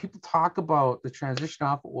 When people talk about the transition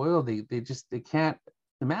off of oil, they can't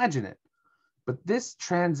imagine it. But this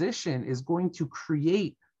transition is going to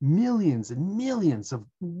create millions and millions of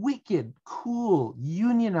wicked, cool,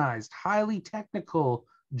 unionized, highly technical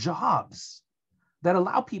jobs that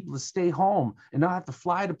allow people to stay home and not have to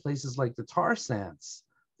fly to places like the tar sands,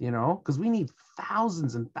 because we need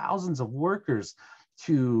thousands and thousands of workers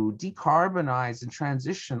to decarbonize and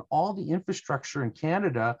transition all the infrastructure in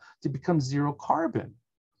Canada to become zero carbon.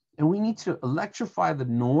 And we need to electrify the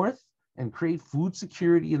North and create food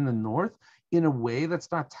security in the North in a way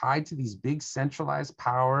that's not tied to these big centralized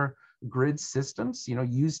power grid systems,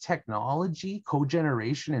 use technology,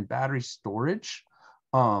 cogeneration and battery storage,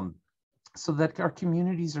 so that our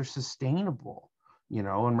communities are sustainable, and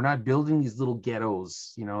we're not building these little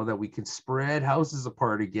ghettos, that we can spread houses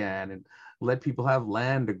apart again and let people have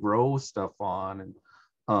land to grow stuff on. And,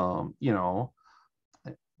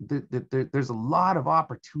 there's a lot of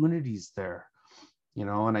opportunities there,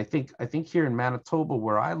 and I think here in Manitoba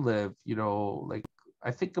where I live, like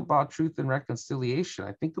I think about truth and reconciliation.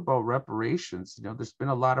 I think about reparations. You know, there's been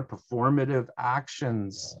a lot of performative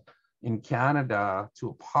actions in Canada to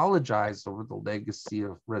apologize over the legacy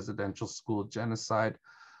of residential school genocide,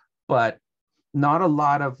 but not a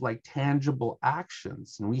lot of like tangible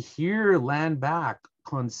actions. And we hear land back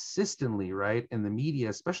consistently, right, in the media,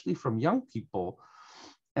 especially from young people.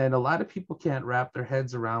 And a lot of people can't wrap their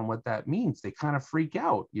heads around what that means. They kind of freak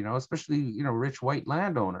out, you know, especially, you know, rich white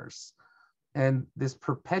landowners. And this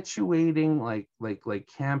perpetuating like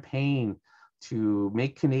campaign to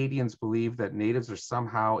make Canadians believe that natives are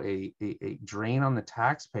somehow a drain on the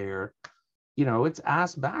taxpayer, you know, it's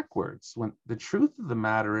ass backwards. When the truth of the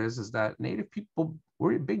matter is that Native people,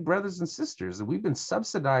 we're big brothers and sisters, and we've been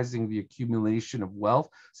subsidizing the accumulation of wealth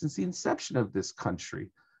since the inception of this country,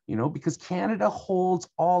 you know, because Canada holds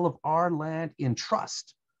all of our land in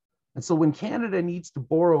trust. And so when Canada needs to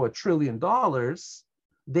borrow $1 trillion,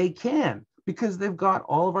 they can, because they've got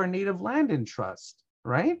all of our native land in trust,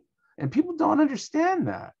 right? And people don't understand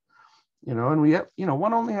that, you know, and we have, you know,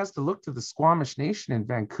 one only has to look to the Squamish Nation in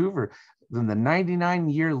Vancouver. Then the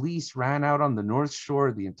 99-year lease ran out on the North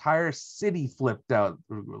Shore. The entire city flipped out.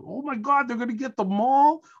 Oh my God, they're going to get the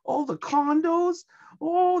mall, all the condos.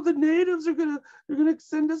 Oh, the natives they're going to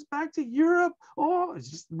send us back to Europe. Oh, it's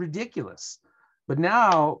just ridiculous. But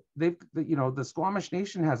now you know, the Squamish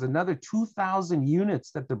Nation has another 2,000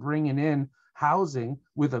 units that they're bringing in housing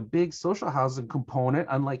with a big social housing component,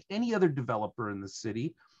 unlike any other developer in the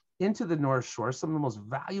city, into the North Shore, some of the most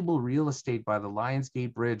valuable real estate by the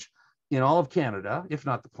Lionsgate Bridge in all of Canada, if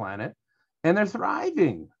not the planet. And they're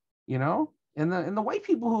thriving, you know, and the white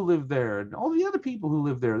people who live there and all the other people who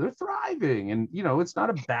live there, they're thriving. And, you know, it's not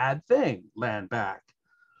a bad thing, land back.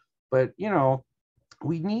 But, you know,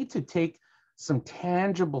 we need to take some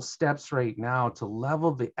tangible steps right now to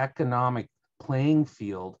level the economic playing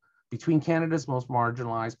field between Canada's most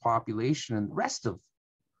marginalized population and the rest of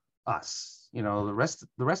us, you know, the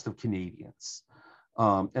rest of Canadians.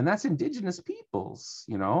 And that's Indigenous peoples,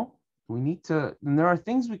 you know. We need to, and there are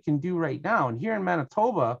things we can do right now. And here in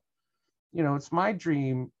Manitoba, you know, it's my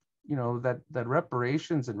dream, you know, that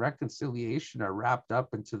reparations and reconciliation are wrapped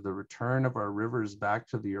up into the return of our rivers back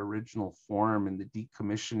to the original form and the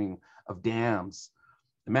decommissioning of dams.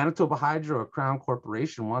 The Manitoba Hydro, a Crown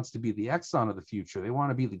Corporation, wants to be the Exxon of the future. They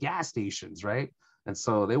want to be the gas stations, right? And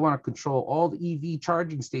so they want to control all the EV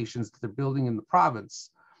charging stations that they're building in the province.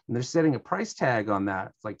 And they're setting a price tag on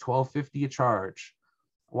that. It's like $12.50 a charge.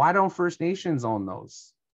 Why don't First Nations own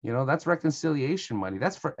those? You know, that's reconciliation money.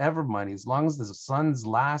 That's forever money, as long as the sun's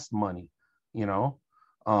last money, you know,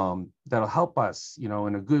 that'll help us, you know,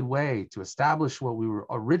 in a good way to establish what we were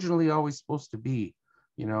originally always supposed to be,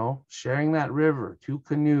 you know, sharing that river, 2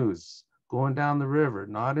 canoes, going down the river,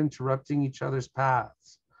 not interrupting each other's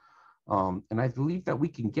paths. And I believe that we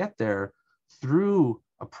can get there through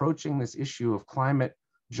approaching this issue of climate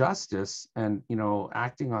justice and, you know,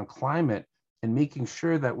 acting on climate and making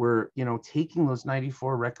sure that we're, you know, taking those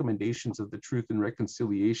 94 recommendations of the Truth and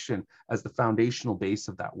Reconciliation as the foundational base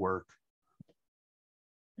of that work.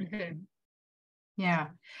 Mm-hmm.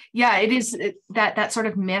 Yeah, it is that sort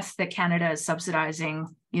of myth that Canada is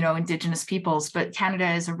subsidizing, you know, Indigenous peoples, but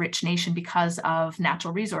Canada is a rich nation because of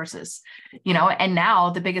natural resources, you know, and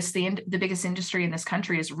now the biggest industry in this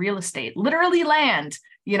country is real estate, literally land,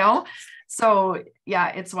 you know. So yeah,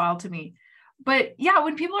 it's wild to me. But yeah,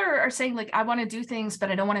 when people are saying like, I want to do things,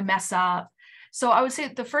 but I don't want to mess up. So I would say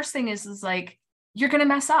the first thing is like, you're going to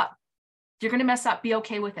mess up. You're going to mess up. Be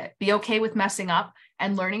okay with it. Be okay with messing up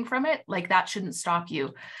and learning from it. Like that shouldn't stop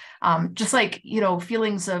you. Just like, you know,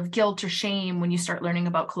 feelings of guilt or shame when you start learning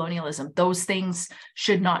about colonialism, those things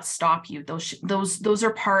should not stop you. Those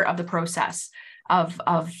are part of the process of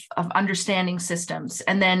understanding systems.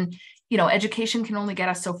 And then, you know, education can only get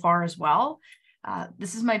us so far as well.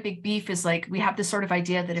 This is my big beef, is like, we have this sort of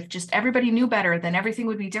idea that if just everybody knew better, then everything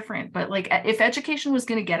would be different. But like, if education was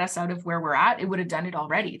going to get us out of where we're at, it would have done it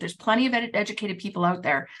already. There's plenty of educated people out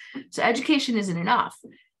there. So education isn't enough.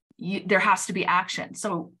 There has to be action.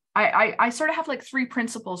 So I sort of have like 3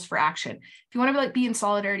 principles for action. If you want to be in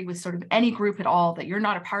solidarity with sort of any group at all that you're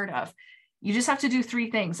not a part of, you just have to do 3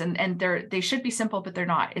 things, and they should be simple, but they're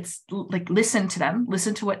not. It's like, listen to them,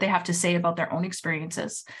 listen to what they have to say about their own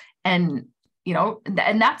experiences. And you know,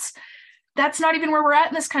 and that's not even where we're at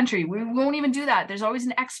in this country. We won't even do that. There's always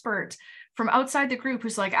an expert from outside the group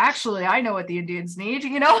who's like, actually, I know what the Indians need,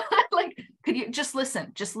 you know, like, could you just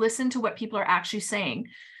listen to what people are actually saying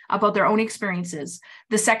about their own experiences.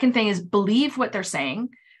 The second thing is believe what they're saying,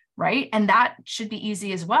 right? And that should be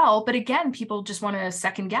easy as well. But again, people just want to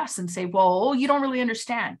second guess and say, well, you don't really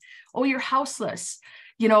understand. Oh, you're houseless.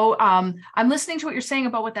 you know, I'm listening to what you're saying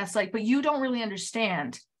about what that's like, but you don't really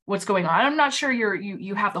understand what's going on. I'm not sure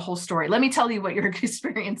you have the whole story. Let me tell you what your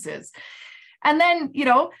experience is. And then, you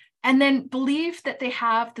know, and then believe that they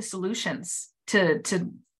have the solutions to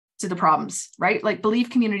the problems, right? Like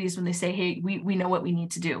believe communities when they say, hey, we know what we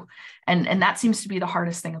need to do. And that seems to be the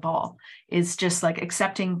hardest thing of all, is just like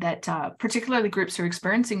accepting that particularly groups who are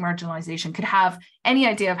experiencing marginalization could have any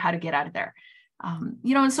idea of how to get out of there.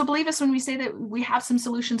 You know, and so believe us when we say that we have some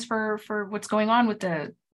solutions for what's going on with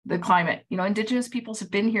the climate. You know, Indigenous peoples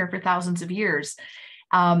have been here for thousands of years,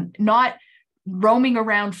 not roaming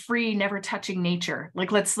around free, never touching nature.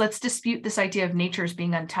 Like let's dispute this idea of nature as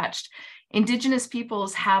being untouched. Indigenous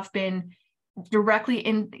peoples have been directly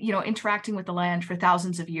interacting with the land for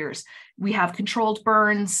thousands of years. We have controlled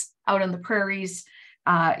burns out on the prairies.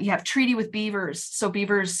 You have treaty with beavers. So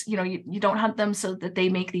beavers, you know, you don't hunt them so that they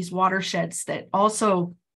make these watersheds that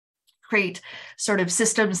also create sort of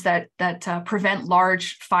systems that prevent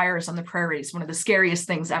large fires on the prairies. One of the scariest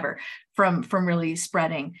things ever from really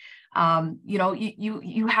spreading. You know,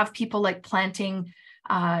 you have people like planting,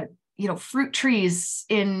 you know, fruit trees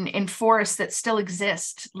in forests that still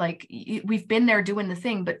exist. Like we've been there doing the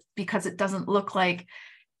thing, but because it doesn't look like,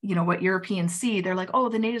 you know, what Europeans see, they're like, oh,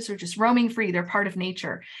 the natives are just roaming free. They're part of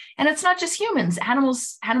nature. And it's not just humans.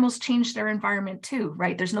 Animals change their environment too,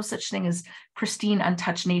 right? There's no such thing as pristine,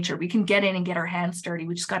 untouched nature. We can get in and get our hands dirty.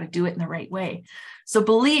 We just got to do it in the right way. So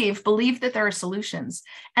believe that there are solutions.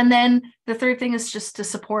 And then the third thing is just to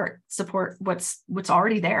support what's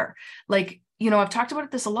already there. Like, you know, I've talked about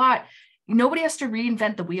this a lot. Nobody has to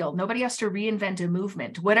reinvent the wheel. Nobody has to reinvent a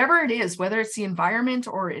movement, whatever it is, whether it's the environment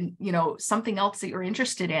or, you know, something else that you're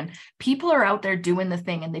interested in. People are out there doing the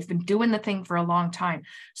thing, and they've been doing the thing for a long time.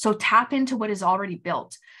 So tap into what is already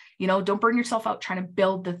built. You know, don't burn yourself out trying to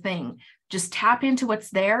build the thing. Just tap into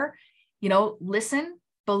what's there, you know, listen,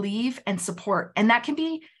 believe, and support. And that can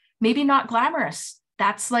be maybe not glamorous.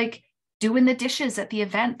 That's like doing the dishes at the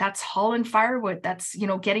event. That's hauling firewood. That's, you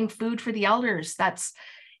know, getting food for the elders. That's,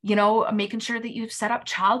 you know, making sure that you've set up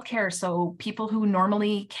childcare so people who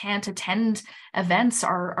normally can't attend events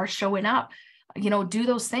are showing up. You know, do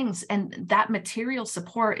those things. And that material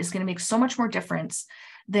support is going to make so much more difference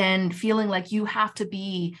than feeling like you have to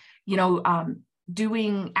be, you know,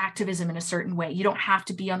 doing activism in a certain way. You don't have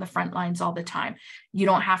to be on the front lines all the time. You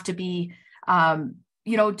don't have to be,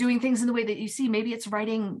 you know, doing things in the way that you see. Maybe it's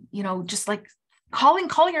writing, you know, just like calling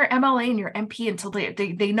your MLA and your MP until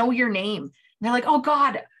they know your name. And they're like, oh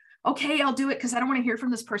God, okay, I'll do it because I don't want to hear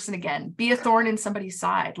from this person again. Be a thorn in somebody's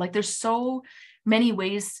side. Like there's so many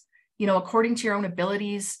ways, you know, according to your own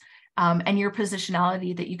abilities and your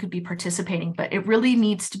positionality that you could be participating. But it really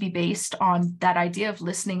needs to be based on that idea of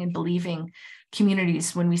listening and believing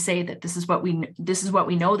communities when we say that this is what we know, this is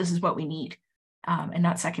what we need, and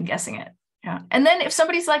not second guessing it. Yeah. And then if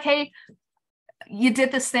somebody's like, hey, you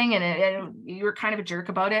did this thing and you were kind of a jerk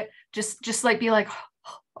about it, just like be like,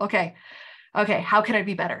 okay, how can I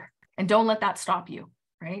be better? And don't let that stop you,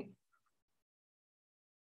 right?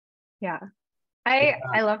 Yeah.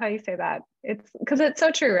 I love how you say that. It's because it's so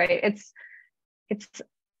true, right? It's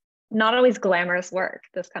not always glamorous work,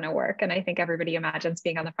 this kind of work. And I think everybody imagines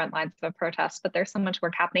being on the front lines of a protest, but there's so much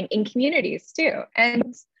work happening in communities too.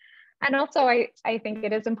 And also I think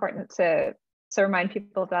it is important to remind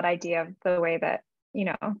people of that idea of the way that, you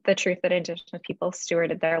know, the truth that Indigenous people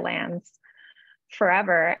stewarded their lands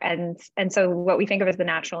forever. And so what we think of as the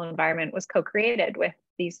natural environment was co-created with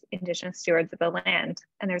these Indigenous stewards of the land.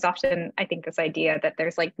 And there's often, I think, this idea that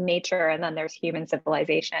there's like nature and then there's human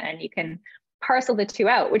civilization, and you can parcel the two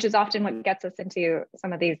out, which is often what gets us into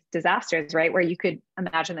some of these disasters, right? Where you could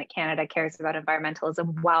imagine that Canada cares about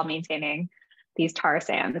environmentalism while maintaining these tar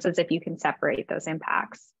sands, as if you can separate those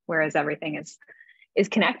impacts, whereas everything is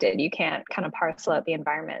connected. You can't kind of parcel out the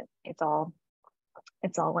environment. It's all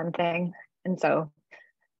one thing. And so,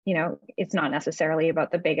 you know, it's not necessarily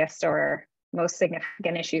about the biggest or most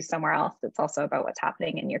significant issues somewhere else. It's also about what's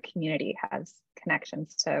happening in your community has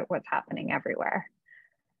connections to what's happening everywhere.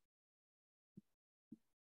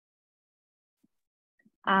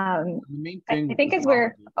 The main thing I think as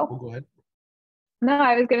we're, go ahead. No,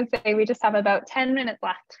 I was going to say we just have about 10 minutes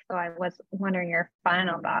left. So I was wondering your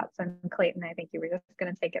final thoughts. And Clayton, I think you were just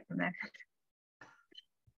going to take it from there.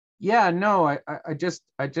 Yeah, no, I just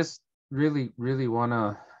really want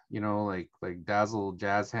to, you know, like dazzle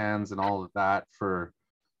jazz hands and all of that for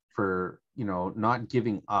you know, not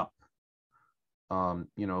giving up.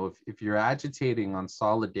 You know, if you're agitating on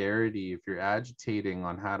solidarity, if you're agitating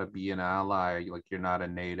on how to be an ally, like you're not a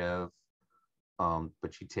native,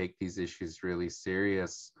 but you take these issues really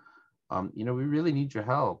serious, you know, we really need your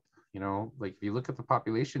help. You know, like if you look at the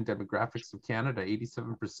population demographics of Canada,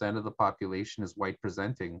 87% of the population is white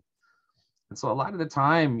presenting. And so a lot of the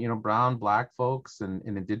time, you know, brown, black folks and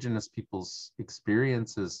Indigenous people's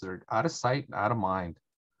experiences are out of sight and out of mind.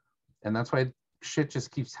 And that's why shit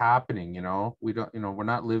just keeps happening, you know. We don't, you know, we're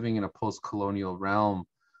not living in a post-colonial realm.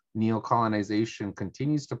 Neo-colonization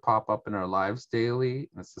continues to pop up in our lives daily.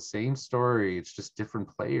 And it's the same story, it's just different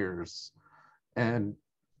players. And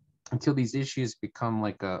until these issues become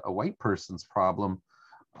like a white person's problem,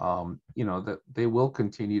 you know, that they will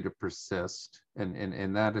continue to persist.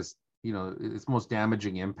 And that is, you know, its most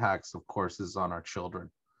damaging impacts, of course, is on our children,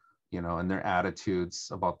 you know, and their attitudes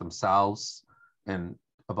about themselves and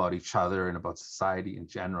about each other and about society in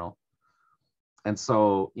general. And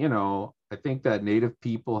so, you know, I think that Native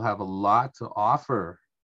people have a lot to offer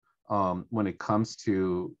when it comes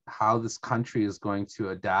to how this country is going to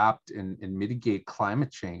adapt and mitigate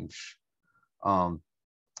climate change.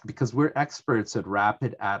 Because we're experts at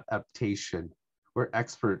rapid adaptation. We're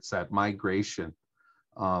experts at migration.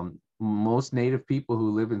 Most Native people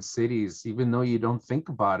who live in cities, even though you don't think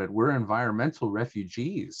about it, we're environmental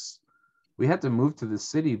refugees. We had to move to the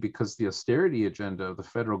city because the austerity agenda of the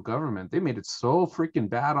federal government, they made it so freaking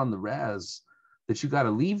bad on the res that you got to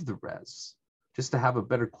leave the res just to have a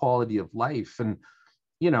better quality of life. And,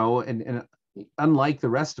 you know, and unlike the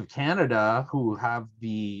rest of Canada, who have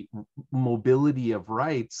the mobility of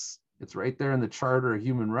rights, it's right there in the Charter of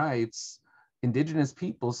Human Rights, Indigenous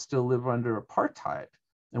people still live under apartheid.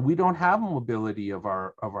 And we don't have mobility of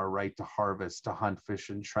our right to harvest, to hunt, fish,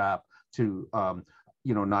 and trap, to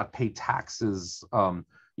you know, not pay taxes,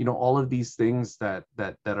 you know, all of these things that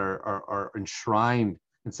are enshrined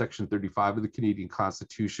in Section 35 of the Canadian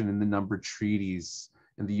Constitution, in the numbered treaties,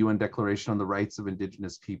 in the UN Declaration on the Rights of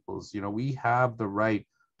Indigenous Peoples. You know, we have the right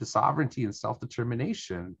to sovereignty and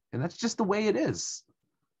self-determination, and that's just the way it is,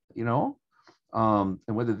 you know? And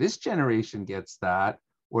whether this generation gets that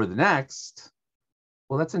or the next,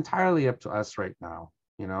 well, that's entirely up to us right now,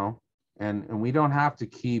 you know? And we don't have to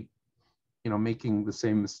keep, you know, making the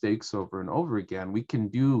same mistakes over and over again. We can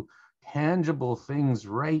do tangible things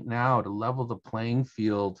right now to level the playing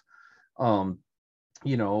field,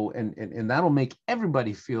 you know, and that'll make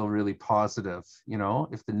everybody feel really positive. You know,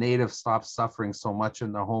 if the Natives stop suffering so much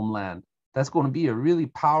in their homeland, that's going to be a really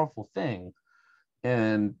powerful thing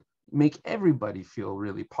and make everybody feel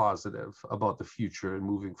really positive about the future and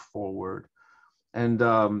moving forward. And,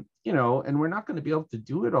 you know, and we're not going to be able to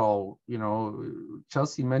do it all. You know,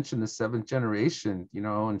 Chelsea mentioned the seventh generation, you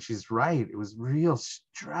know, and she's right. It was real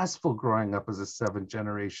stressful growing up as a seventh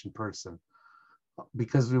generation person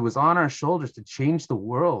because it was on our shoulders to change the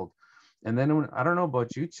world. And then when, I don't know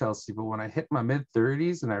about you, Chelsea, but when I hit my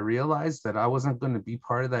mid-30s and I realized that I wasn't going to be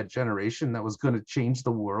part of that generation that was going to change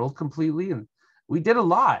the world completely, and we did a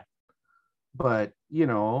lot. But, you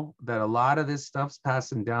know, that a lot of this stuff's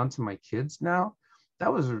passing down to my kids now.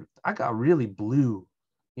 I got really blue,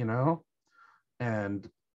 you know? And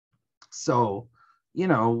so, you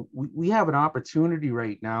know, we have an opportunity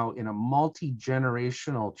right now in a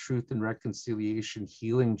multi-generational truth and reconciliation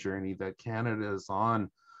healing journey that Canada is on,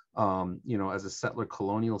 you know, as a settler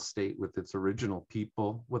colonial state with its original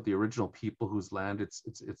people, with the original people whose land it's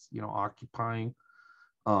you know, occupying.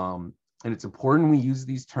 And it's important we use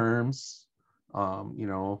these terms, you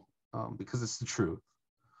know, because it's the truth.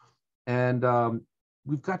 And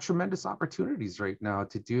we've got tremendous opportunities right now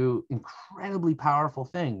to do incredibly powerful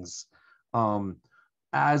things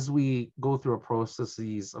as we go through a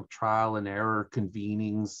processes of trial and error,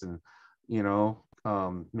 convenings, and, you know,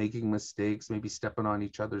 making mistakes, maybe stepping on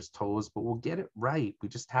each other's toes, but we'll get it right. We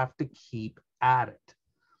just have to keep at it.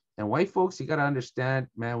 And white folks, you got to understand,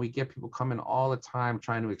 man, we get people coming all the time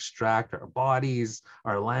trying to extract our bodies,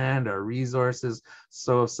 our land, our resources.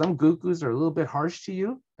 So if some gookoos are a little bit harsh to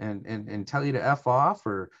you and tell you to F off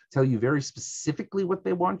or tell you very specifically what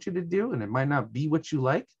they want you to do, and it might not be what you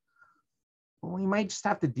like, well, we might just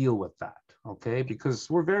have to deal with that, okay?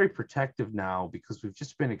 Because we're very protective now because we've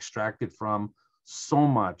just been extracted from so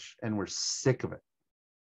much and we're sick of it.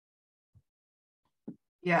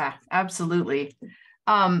 Yeah, absolutely.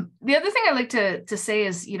 The other thing I like to say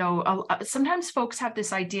is, you know, sometimes folks have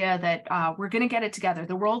this idea that we're going to get it together.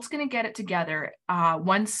 The world's going to get it together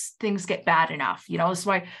once things get bad enough. You know, that's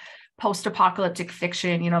why post-apocalyptic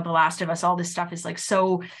fiction, you know, The Last of Us, all this stuff is like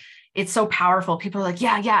it's so powerful. People are like,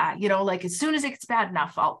 yeah, you know, like as soon as it gets bad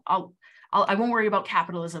enough, I won't worry about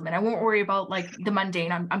capitalism and I won't worry about like the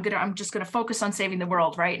mundane. I'm just gonna focus on saving the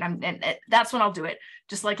world, right? And that's when I'll do it.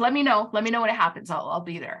 Just like let me know when it happens. I'll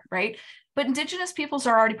be there, right? But Indigenous peoples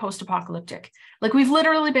are already post-apocalyptic. Like we've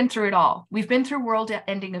literally been through it all. We've been through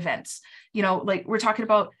world-ending events. You know, like we're talking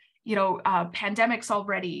about pandemics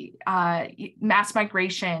already, mass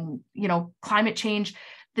migration, climate change,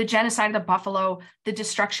 the genocide of the buffalo, the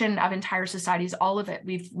destruction of entire societies, all of it.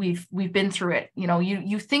 We've been through it.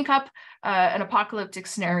 You think up an apocalyptic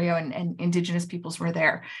scenario, and Indigenous peoples were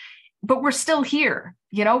there, but we're still here.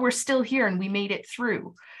 We're still here, and we made it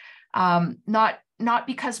through. Not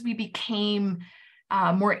because we became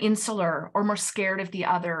more insular or more scared of the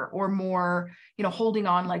other, or more, holding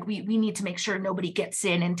on like we need to make sure nobody gets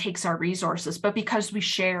in and takes our resources, but because we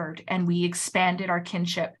shared and we expanded our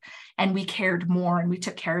kinship and we cared more and we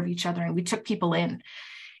took care of each other and we took people in.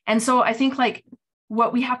 And so I think like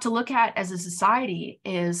what we have to look at as a society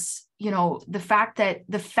is, the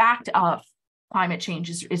fact of climate change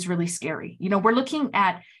is really scary. We're looking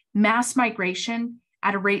at mass migration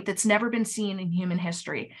at a rate that's never been seen in human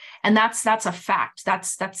history. And that's a fact.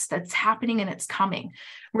 That's happening, and it's coming.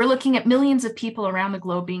 We're looking at millions of people around the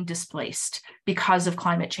globe being displaced because of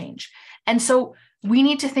climate change. And so we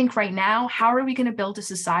need to think right now, how are we going to build a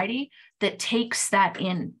society that takes that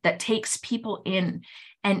in, that takes people in,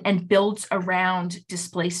 and builds around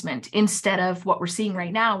displacement, instead of what we're seeing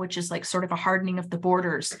right now, which is like sort of a hardening of the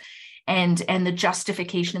borders and the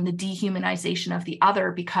justification and the dehumanization of the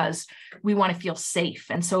other, because we want to feel safe.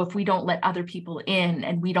 And so if we don't let other people in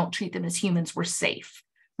and we don't treat them as humans, we're safe,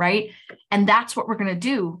 right? And that's what we're going to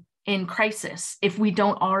do in crisis if we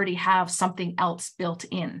don't already have something else built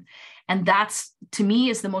in. And that's, to me,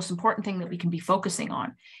 is the most important thing that we can be focusing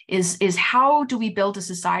on, is how do we build a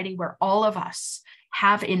society where all of us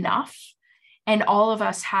have enough, and all of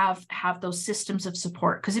us have those systems of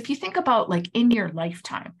support. Because if you think about, like, in your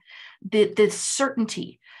lifetime, the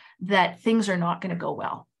certainty that things are not going to go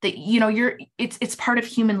well, that it's part of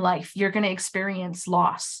human life. You're going to experience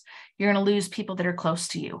loss. You're going to lose people that are close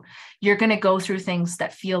to you. You're going to go through things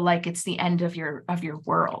that feel like it's the end of your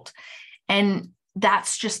world. And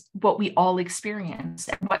that's just what we all experience.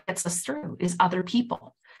 And what gets us through is other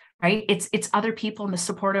people, right? It's other people and the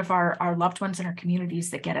support of our loved ones and our communities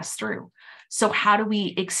that get us through. So how do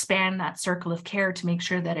we expand that circle of care to make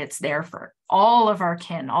sure that it's there for all of our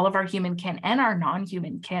kin, all of our human kin, and our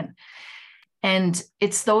non-human kin? And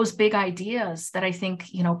it's those big ideas that I think,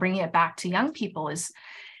 bringing it back to young people,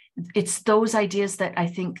 it's those ideas that I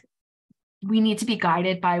think we need to be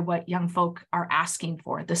guided by what young folk are asking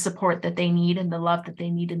for, the support that they need and the love that they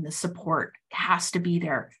need, and the support has to be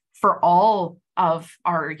there for all of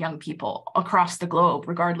our young people across the globe,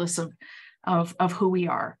 regardless of who we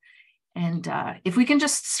are. And if we can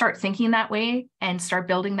just start thinking that way and start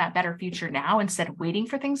building that better future now, instead of waiting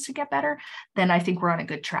for things to get better, then I think we're on a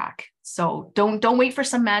good track. So don't wait for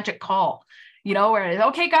some magic call, where,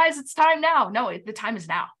 okay, guys, it's time now. No, the time is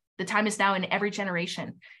now. The time is now, and every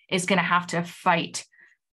generation is going to have to fight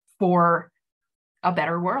for a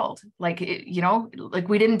better world. Like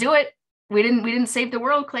we didn't do it. We didn't save the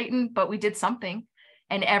world, Clayton, but we did something.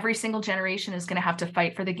 And every single generation is going to have to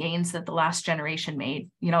fight for the gains that the last generation made.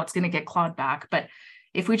 It's going to get clawed back. But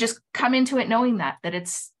if we just come into it knowing that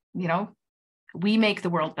it's, we make the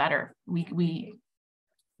world better, we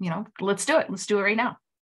let's do it. Let's do it right now.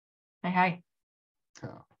 Hi.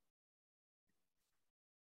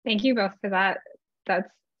 Thank you both for that. That's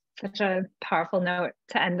such a powerful note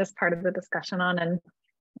to end this part of the discussion on. And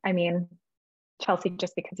I mean, Chelsea,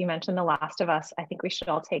 just because you mentioned The Last of Us, I think we should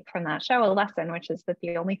all take from that show a lesson, which is that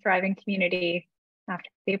the only thriving community after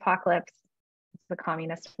the apocalypse is the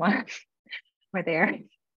communist one, where they're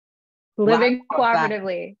living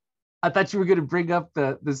cooperatively. I thought you were going to bring up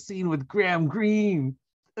the scene with Graham Greene.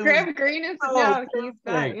 Graham Greene is he's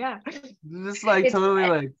back, yeah. Just like totally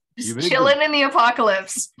like just chilling in the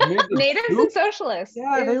apocalypse. Natives and socialists.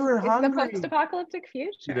 Yeah, they were hungry. It's the post-apocalyptic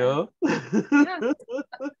future. Yeah.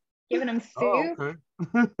 Giving them soup. Oh,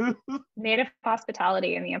 okay. Native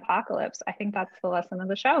hospitality in the apocalypse. I think that's the lesson of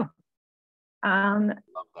the show.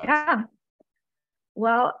 Yeah.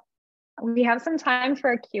 Well, we have some time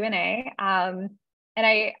for a Q&A. And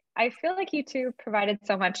I feel like you two provided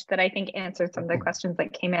so much that I think answered some of the questions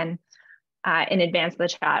that came in advance of the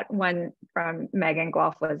chat. One from Megan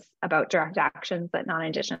Guelph was about direct actions that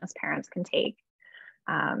non-Indigenous parents can take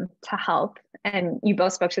to help. And you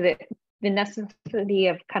both spoke to the necessity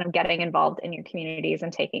of kind of getting involved in your communities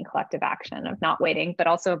and taking collective action, of not waiting, but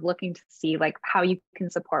also of looking to see like how you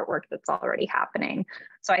can support work that's already happening.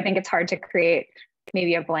 So I think it's hard to create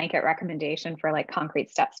maybe a blanket recommendation for like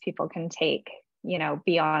concrete steps people can take,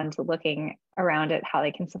 beyond looking around at how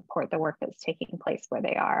they can support the work that's taking place where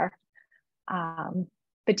they are.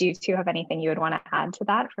 But do you two have anything you would want to add to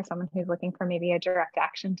that for someone who's looking for maybe a direct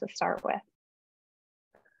action to start with?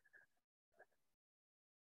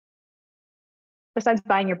 Besides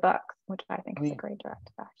buying your books, which I think is a great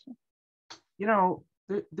directive action. you know,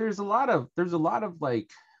 there's a lot of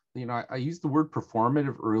like, you know, I used the word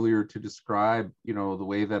performative earlier to describe, you know, the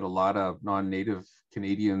way that a lot of non-native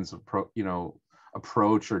Canadians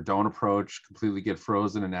approach or don't approach, completely get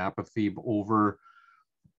frozen in apathy over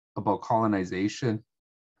about colonization.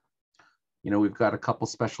 You know, we've got a couple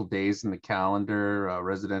special days in the calendar,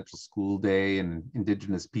 Residential School Day and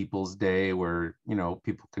Indigenous Peoples Day, where, you know,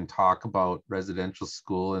 people can talk about residential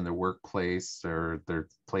school in their workplace or their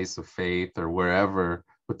place of faith or wherever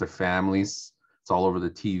with their families. It's all over the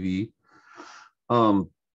TV.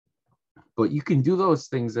 But you can do those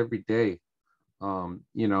things every day,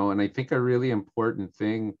 you know, and I think a really important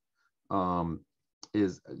thing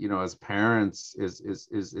is, you know, as parents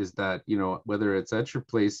is that, you know, whether it's at your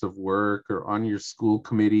place of work or on your school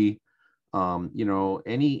committee, you know,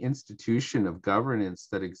 any institution of governance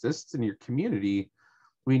that exists in your community,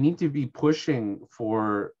 we need to be pushing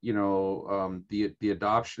for, you know, the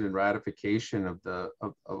adoption and ratification of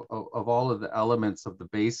all of the elements of the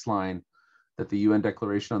baseline that the UN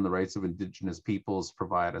Declaration on the Rights of Indigenous Peoples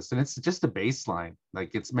provide us. And it's just a baseline.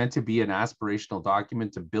 Like, it's meant to be an aspirational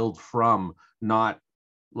document to build from, not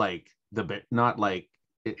like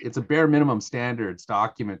it's a bare minimum standards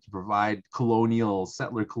document to provide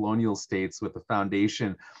settler colonial states with a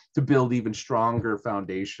foundation to build even stronger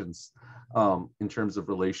foundations in terms of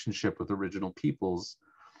relationship with original peoples.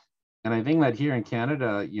 And I think that here in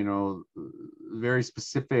Canada, you know, very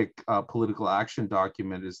specific political action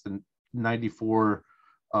document is the 94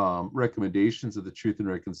 recommendations of the Truth and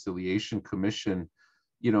Reconciliation Commission.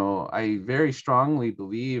 You know, I very strongly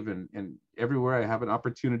believe, and everywhere I have an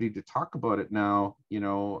opportunity to talk about it now, you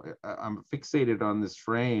know, I'm fixated on this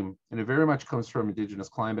frame, and it very much comes from Indigenous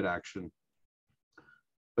climate action.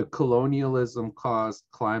 But colonialism caused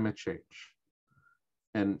climate change.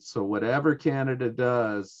 And so whatever Canada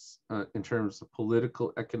does in terms of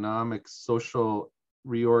political, economic, social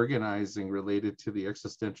reorganizing related to the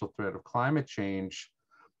existential threat of climate change,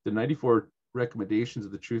 the 94 recommendations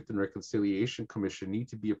of the Truth and Reconciliation Commission need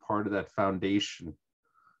to be a part of that foundation,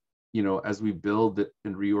 you know, as we build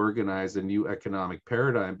and reorganize a new economic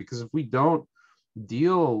paradigm. Because if we don't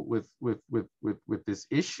deal with this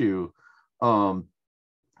issue,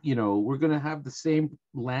 you know, we're going to have the same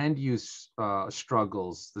land use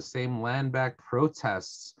struggles, the same land back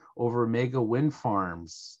protests over mega wind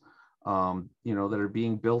farms, you know, that are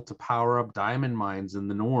being built to power up diamond mines in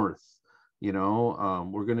the north. You know,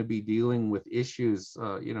 we're going to be dealing with issues,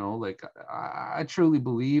 you know, like I truly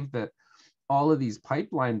believe that all of these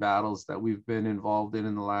pipeline battles that we've been involved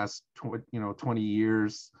in the last 20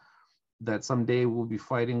 years, that someday we'll be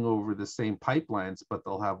fighting over the same pipelines, but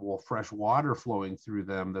they'll have fresh water flowing through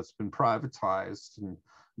them that's been privatized and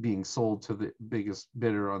being sold to the biggest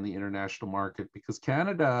bidder on the international market, because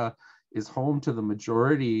Canada is home to the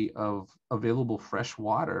majority of available fresh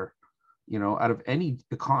water, you know, out of any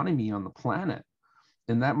economy on the planet.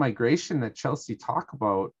 And that migration that Chelsea talked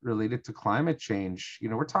about related to climate change, you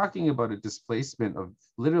know, we're talking about a displacement of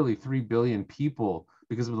literally 3 billion people,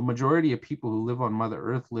 because the majority of people who live on Mother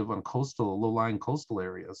Earth live on low-lying coastal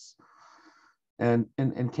areas. And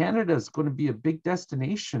Canada is going to be a big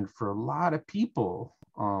destination for a lot of people.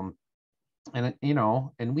 And, you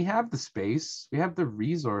know, and we have the space, we have the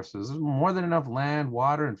resources, there's more than enough land,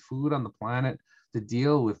 water, and food on the planet to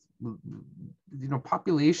deal with, you know,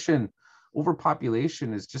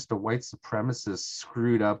 overpopulation is just a white supremacist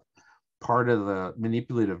screwed up part of the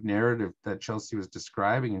manipulative narrative that Chelsea was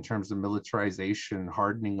describing in terms of militarization,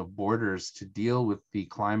 hardening of borders to deal with the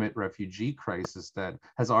climate refugee crisis that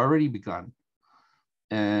has already begun.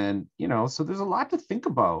 And, you know, so there's a lot to think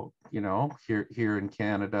about, you know, here in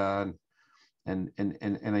Canada. And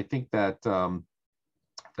I think that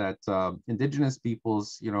Indigenous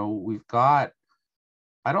peoples, you know, we've got,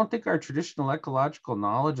 I don't think our traditional ecological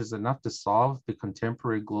knowledge is enough to solve the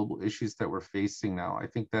contemporary global issues that we're facing now. I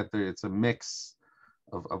think that it's a mix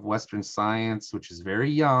of Western science, which is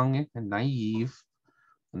very young and naive,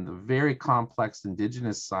 and the very complex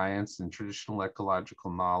Indigenous science and traditional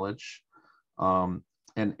ecological knowledge,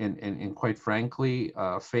 and quite frankly,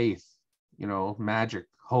 faith, you know, magic,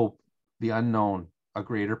 hope, the unknown, a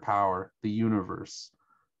greater power, the universe.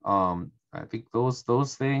 I think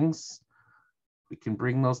those things, we can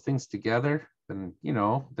bring those things together, then, you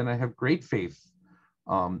know, then I have great faith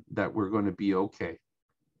that we're going to be okay.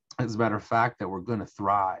 As a matter of fact, that we're going to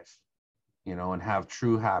thrive, you know, and have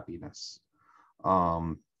true happiness.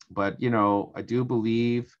 But, you know, I do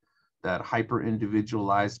believe that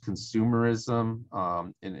hyper-individualized consumerism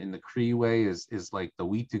in the Cree way is like the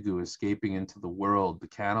Witugu escaping into the world, the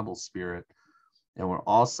cannibal spirit. And we're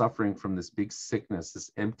all suffering from this big sickness,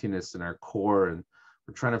 this emptiness in our core. And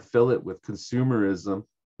we're trying to fill it with consumerism and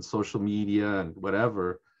social media and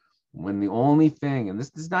whatever, when the only thing, and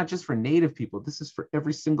this is not just for Native people, this is for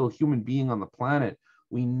every single human being on the planet,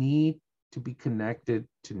 we need to be connected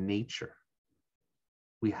to nature.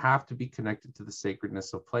 We have to be connected to the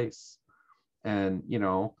sacredness of place. And, you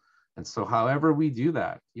know, and so however we do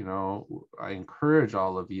that, you know, I encourage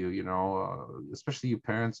all of you, you know, especially you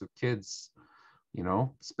parents of kids, you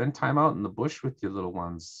know, spend time out in the bush with your little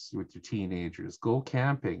ones, with your teenagers, go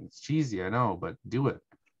camping. It's cheesy, I know, but do it,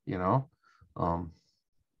 you know.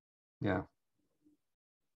 Yeah.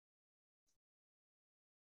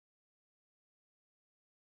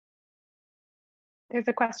 There's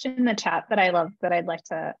a question in the chat that I love that I'd like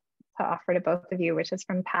to offer to both of you, which is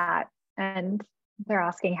from Pat. And they're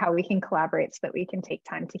asking how we can collaborate so that we can take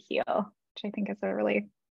time to heal, which I think is a really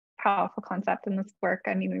powerful concept in this work.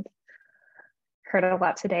 I mean, we've heard a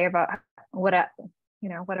lot today about what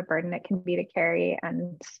a burden it can be to carry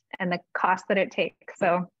and the cost that it takes.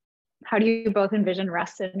 So how do you both envision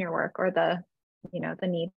rest in your work, or the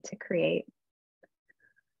need to create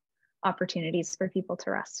opportunities for people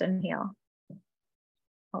to rest and heal?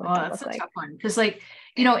 Well, that's a tough one, because, like,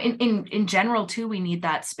 you know, in general too, we need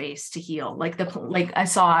that space to heal. Like I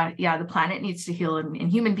saw, yeah, the planet needs to heal,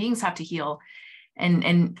 and human beings have to heal,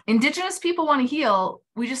 and Indigenous people want to heal.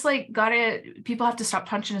 We just people have to stop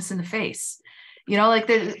punching us in the face. You know, like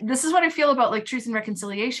this is what I feel about like truth and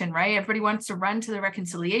reconciliation, right? Everybody wants to run to the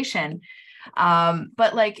reconciliation,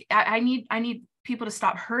 but like I need people to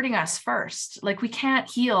stop hurting us first. Like, we can't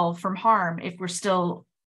heal from harm if we're still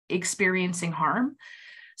experiencing harm.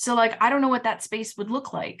 So like, I don't know what that space would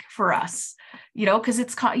look like for us, you know, because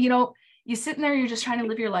it's, you know, you sitting there, you're just trying to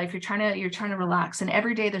live your life. You're trying to relax. And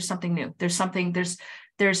every day there's something new.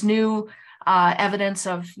 There's new evidence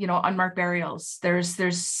of, you know, unmarked burials.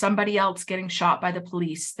 There's somebody else getting shot by the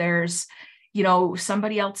police. There's, you know,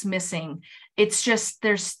 somebody else missing. It's just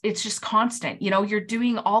constant, you know, you're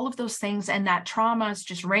doing all of those things, and that trauma is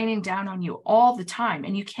just raining down on you all the time,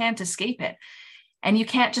 and you can't escape it, and you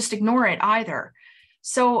can't just ignore it either.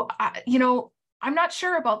 So, you know, I'm not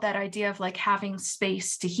sure about that idea of like having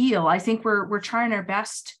space to heal. I think we're trying our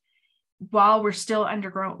best while we're still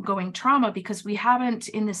undergoing trauma, because we haven't,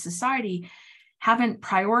 in this society, haven't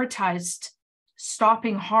prioritized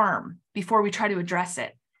stopping harm before we try to address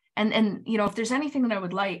it. And you know, if there's anything that I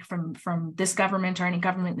would like from this government or any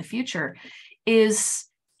government in the future, is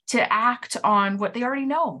to act on what they already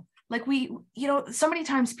know. Like, you know, so many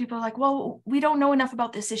times people are like, well, we don't know enough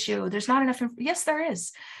about this issue. There's not enough. Yes, there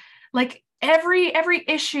is. Like, every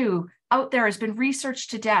issue out there has been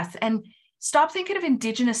researched to death. And stop thinking of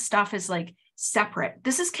Indigenous stuff as like separate.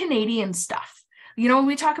 This is Canadian stuff. You know, when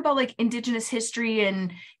we talk about like Indigenous history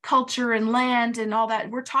and culture and land and all that,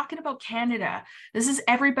 we're talking about Canada. This is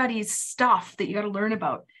everybody's stuff that you got to learn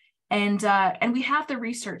about. And we have the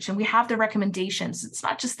research, and we have the recommendations. It's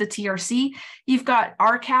not just the TRC. You've got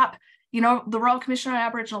RCAP, you know, the Royal Commission on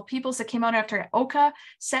Aboriginal Peoples, that came out after OCA,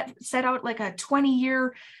 set out like a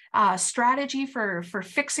 20-year strategy for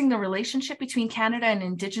fixing the relationship between Canada and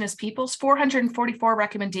Indigenous peoples. 444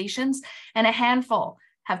 recommendations, and a handful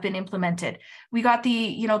have been implemented. We got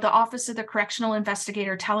the Office of the Correctional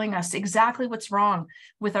Investigator telling us exactly what's wrong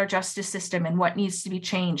with our justice system and what needs to be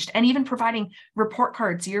changed, and even providing report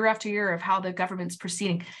cards year after year of how the government's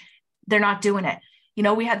proceeding. They're not doing it. You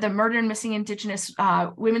know, we had the Murder and Missing Indigenous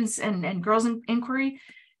Women's and Girls Inquiry.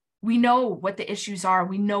 We know what the issues are.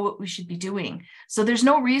 We know what we should be doing. So there's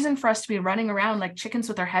no reason for us to be running around like chickens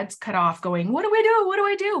with our heads cut off going, what do we do? What do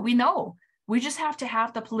I do? We know. We just have to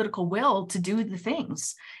have the political will to do the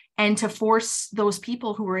things, and to force those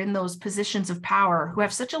people who are in those positions of power, who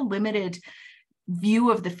have such a limited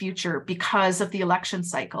view of the future because of the election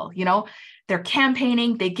cycle. You know, they're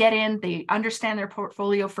campaigning, they get in, they understand their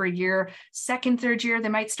portfolio for a year, second, third year, they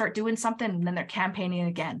might start doing something, and then they're campaigning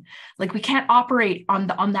again. Like, we can't operate on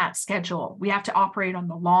that schedule. We have to operate on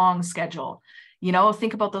the long schedule. You know,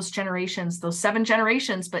 think about those generations, those 7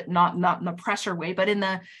 generations, but not in the pressure way, but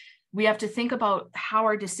we have to think about how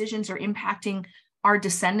our decisions are impacting our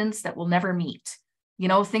descendants that will never meet. You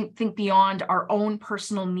know, think beyond our own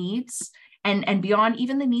personal needs, and beyond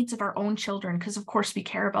even the needs of our own children, because of course we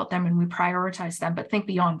care about them and we prioritize them, but think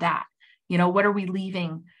beyond that. You know, what are we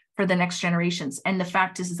leaving for the next generations? And the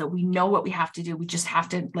fact is that we know what we have to do. We just have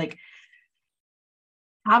to like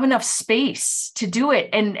have enough space to do it.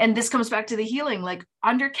 And this comes back to the healing. Like,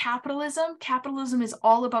 under capitalism is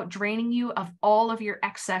all about draining you of all of your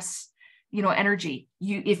excess, you know, energy.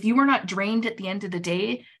 If you are not drained at the end of the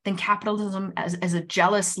day, then capitalism, as a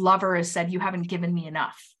jealous lover, has said, you haven't given me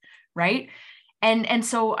enough, right? And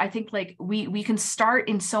so I think like we can start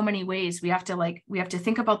in so many ways. We have to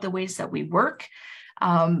think about the ways that we work,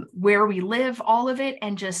 where we live, all of it,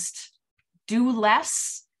 and just do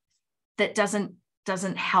less that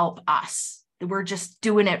doesn't help us. We're just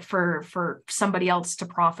doing it for somebody else to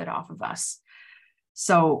profit off of us.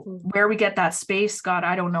 So where we get that space, God,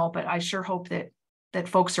 I don't know, but I sure hope that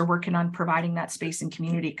folks are working on providing that space and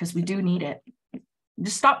community, because we do need it.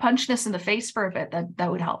 Just stop punching us in the face for a bit.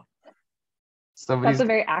 That would help. That's a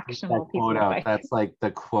very actionable piece of advice. That's like the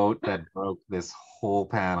quote that broke this whole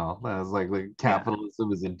panel. That was like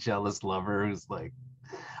capitalism is a jealous lover who's like,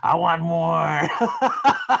 I want more.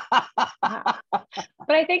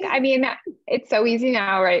 But I think, I mean, it's so easy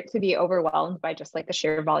now, right, to be overwhelmed by just like the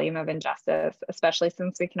sheer volume of injustice, especially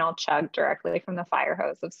since we can all chug directly from the fire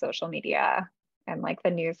hose of social media and like the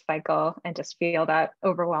news cycle and just feel that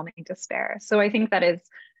overwhelming despair. So I think that is,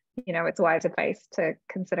 you know, it's wise advice to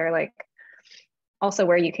consider like also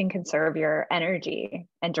where you can conserve your energy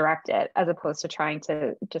and direct it, as opposed to trying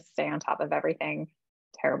to just stay on top of everything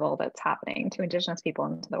terrible that's happening to Indigenous people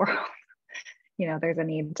into the world. You know, there's a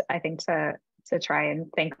need, I think, to try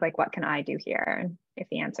and think like, what can I do here? And if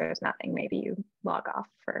the answer is nothing, maybe you log off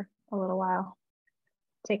for a little while,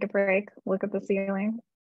 take a break, look at the ceiling.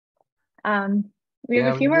 We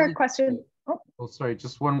have a few more questions. Oh, sorry,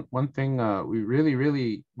 just one thing. We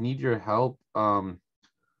really need your help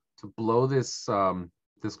to blow this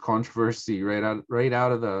this controversy right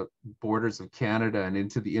out of the borders of Canada and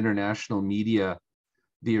into the international media.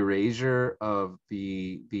 The erasure of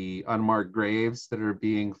the unmarked graves that are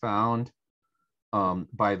being found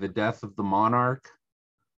by the death of the monarch,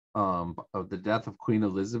 of the death of Queen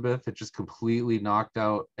Elizabeth. It just completely knocked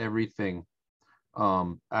out everything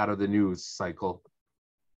out of the news cycle.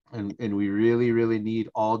 And we really need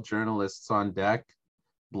all journalists on deck,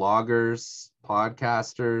 bloggers,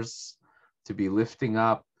 podcasters, to be lifting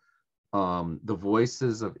up the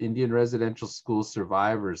voices of Indian residential school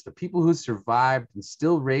survivors, the people who survived and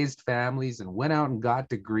still raised families and went out and got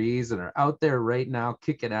degrees and are out there right now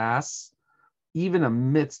kicking ass, even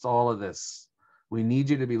amidst all of this. We need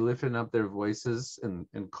you to be lifting up their voices and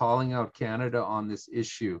calling out Canada on this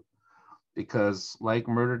issue, because like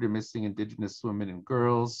murdered and missing Indigenous women and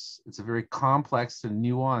girls, it's a very complex and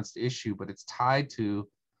nuanced issue, but it's tied to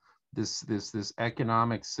this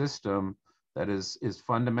economic system that is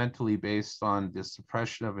fundamentally based on the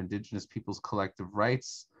suppression of Indigenous people's collective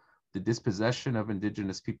rights, the dispossession of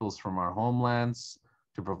Indigenous peoples from our homelands,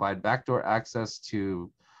 to provide backdoor access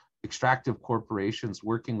to extractive corporations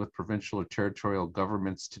working with provincial or territorial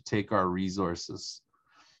governments to take our resources.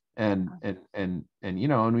 And you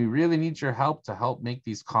know, and we really need your help to help make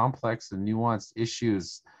these complex and nuanced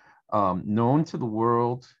issues known to the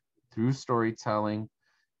world through storytelling.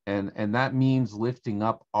 And that means lifting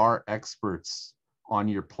up our experts on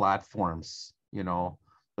your platforms, you know.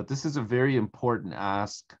 But this is a very important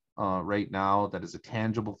ask right now, that is a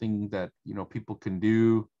tangible thing that, you know, people can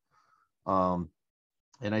do.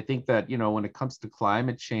 And I think that, you know, when it comes to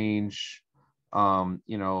climate change,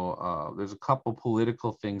 you know, there's a couple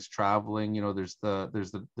political things traveling. You know, there's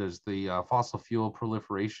the fossil fuel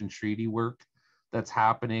proliferation treaty work that's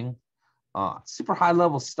happening. Super high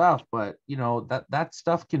level stuff, but you know, that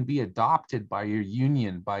stuff can be adopted by your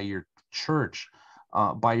union, by your church,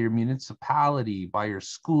 by your municipality, by your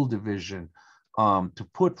school division, to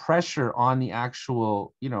put pressure on the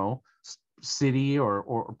actual, you know, city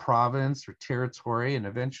or province or territory, and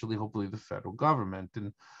eventually hopefully the federal government.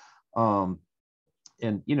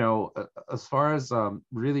 And you know, as far as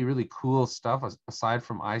really cool stuff aside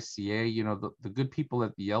from ICA, you know, the good people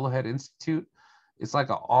at the Yellowhead Institute, it's like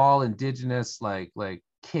all Indigenous, like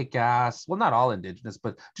kick-ass, well, not all Indigenous,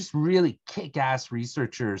 but just really kick-ass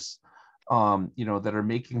researchers, you know, that are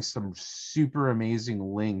making some super amazing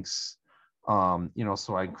links. You know,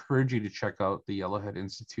 so I encourage you to check out the Yellowhead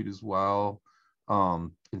Institute as well,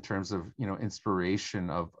 in terms of, you know,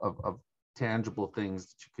 inspiration of tangible things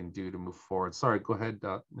that you can do to move forward. Sorry, go ahead,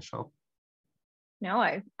 Michelle. No,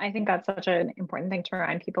 I think that's such an important thing to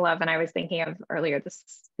remind people of. And I was thinking of earlier this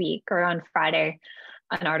week, or on Friday,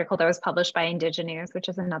 an article that was published by Indigenous, which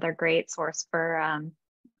is another great source for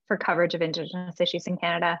coverage of Indigenous issues in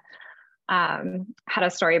Canada, had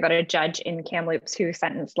a story about a judge in Kamloops who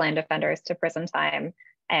sentenced land offenders to prison time,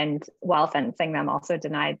 and while sentencing them also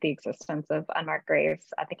denied the existence of unmarked graves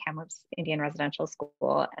at the Kamloops Indian Residential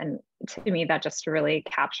School. And to me, that just really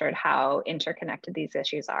captured how interconnected these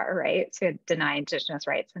issues are, right? To deny Indigenous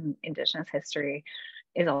rights and Indigenous history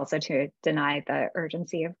is also to deny the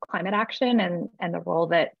urgency of climate action and the role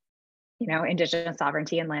that, you know, Indigenous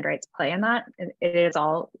sovereignty and land rights play in that. It is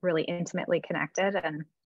all really intimately connected. And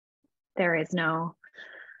there is no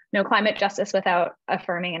climate justice without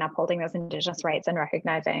affirming and upholding those Indigenous rights and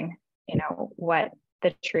recognizing, what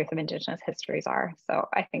the truth of Indigenous histories are. So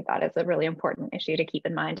I think that is a really important issue to keep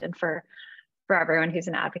in mind, and for everyone who's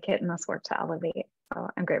an advocate in this work to elevate. So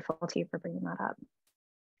I'm grateful to you for bringing that up.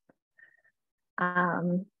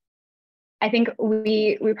 I think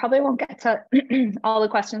we probably won't get to all the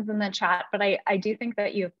questions in the chat, but I do think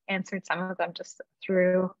that you've answered some of them just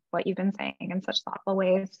through what you've been saying in such thoughtful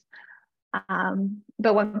ways.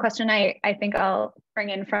 But one question I think I'll bring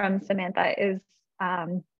in from Samantha is,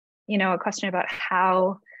 a question about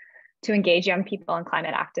how to engage young people in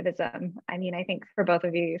climate activism. I mean, I think for both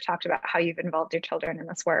of you, you've talked about how you've involved your children in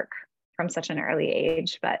this work from such an early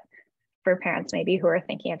age, but for parents maybe who are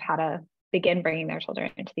thinking of how to begin bringing their children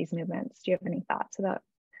into these movements, do you have any thoughts about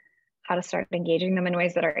how to start engaging them in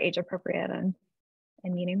ways that are age appropriate and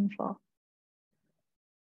meaningful?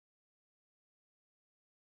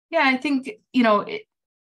 Yeah, I think, it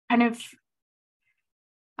kind of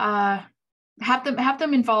have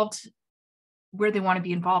them involved where they want to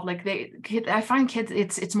be involved. Like I find kids,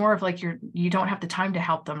 it's more of like you don't have the time to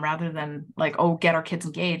help them, rather than like, oh, get our kids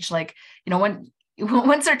engaged. Like,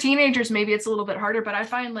 once they're teenagers, maybe it's a little bit harder, but I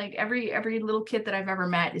find like every little kid that I've ever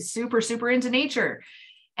met is super, super into nature.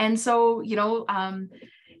 And so,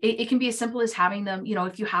 it can be as simple as having them,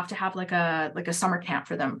 if you have to have like a summer camp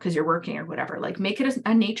for them because you're working or whatever, like make it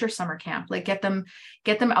a nature summer camp, like get them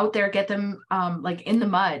out there, get them like in the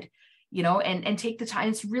mud, and take the time.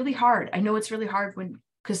 It's really hard. I know it's really hard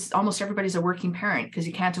because almost everybody's a working parent because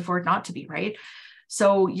you can't afford not to be, right?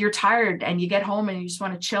 So you're tired and you get home and you just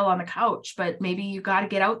want to chill on the couch, but maybe you got to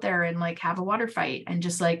get out there and like have a water fight and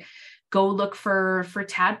just like go look for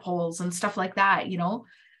tadpoles and stuff like that,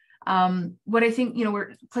 What I think,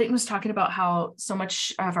 Clayton was talking about how so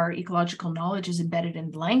much of our ecological knowledge is embedded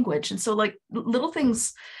in language. And so like little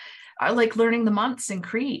things are like learning the months in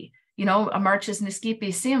Cree, a March is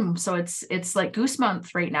Niskipi Sim. So it's like goose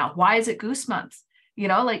month right now. Why is it goose month?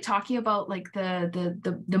 Like talking about like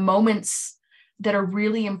the moments that are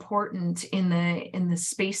really important in the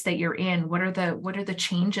space that you're in. What are the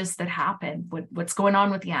changes that happen? What's going on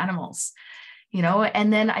with the animals?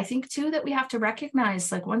 And then I think too that we have to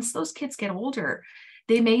recognize, like, once those kids get older,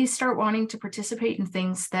 they may start wanting to participate in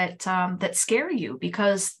things that scare you,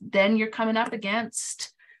 because then you're coming up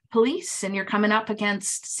against police and you're coming up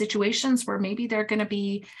against situations where maybe they're going to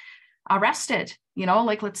be arrested.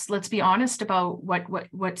 Like let's be honest about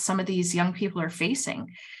what some of these young people are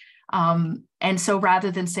facing. And so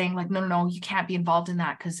rather than saying like, no, you can't be involved in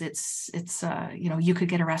that because it's you could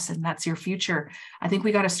get arrested and that's your future. I think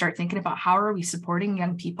we got to start thinking about how are we supporting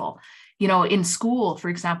young people, in school, for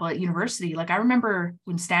example, at university. Like I remember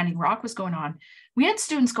when Standing Rock was going on, we had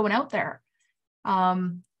students going out there,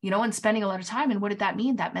 and spending a lot of time. And what did that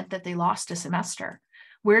mean? That meant that they lost a semester.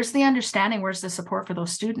 Where's the understanding? Where's the support for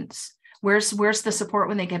those students? Where's the support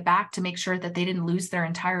when they get back to make sure that they didn't lose their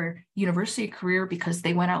entire university career because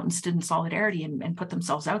they went out and stood in solidarity and put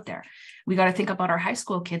themselves out there? We got to think about our high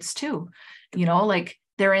school kids too. Like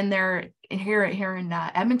they're in there here in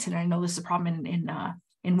Edmonton. I know this is a problem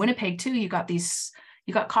in Winnipeg too. You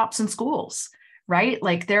got cops in schools, right?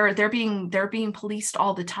 Like they're being policed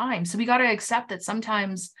all the time. So we got to accept that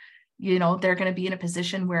sometimes, they're going to be in a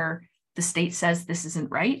position where the state says this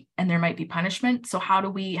isn't right and there might be punishment. So how do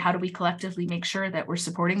we collectively make sure that we're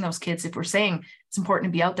supporting those kids? If we're saying it's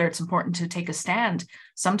important to be out there, it's important to take a stand,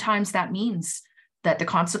 sometimes that means that the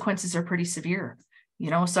consequences are pretty severe,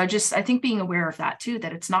 So I think being aware of that too,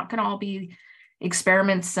 that it's not going to all be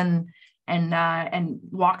experiments and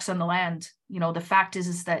walks on the land. The fact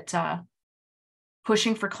is that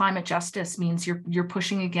pushing for climate justice means you're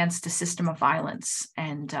pushing against a system of violence,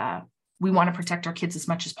 and we want to protect our kids as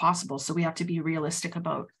much as possible. So we have to be realistic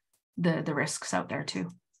about the risks out there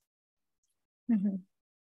too. Mm-hmm.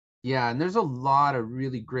 Yeah, and there's a lot of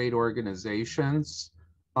really great organizations,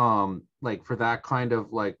 like for that kind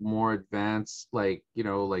of like more advanced, like,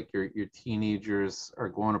 like your teenagers are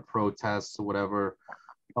going to protests or whatever.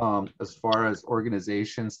 As far as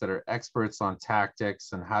organizations that are experts on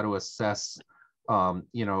tactics and how to assess,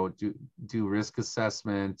 do risk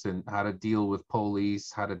assessment and how to deal with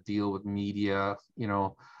police, how to deal with media,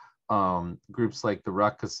 groups like the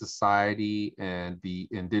Ruckus Society and the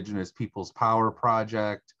Indigenous Peoples Power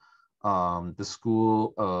Project. The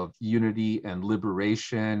School of Unity and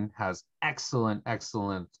Liberation has excellent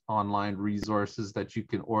online resources that you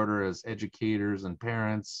can order as educators and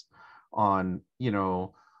parents on,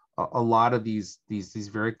 a lot of these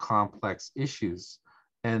very complex issues.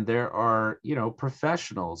 And there are,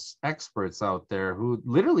 professionals, experts out there who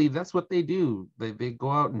literally that's what they do. They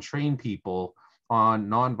go out and train people on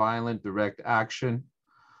nonviolent direct action.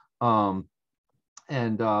 You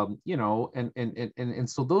know, and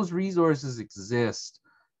so those resources exist,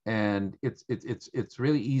 and it's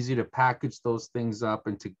really easy to package those things up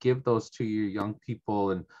and to give those to your young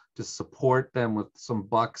people and to support them with some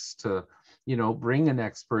bucks to, you know, bring an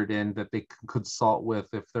expert in that they can consult with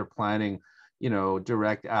if they're planning, you know,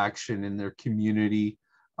 direct action in their community,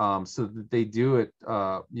 so that they do it,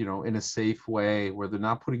 you know, in a safe way where they're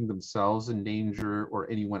not putting themselves in danger or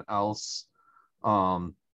anyone else.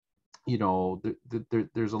 You know,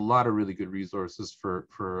 there's a lot of really good resources for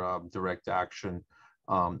direct action,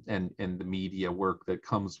 and the media work that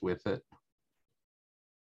comes with it.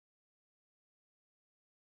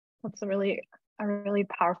 That's a really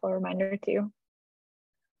powerful reminder too.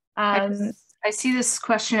 I see this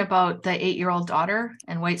question about the 8-year-old daughter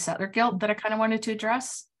and white settler guilt that I kind of wanted to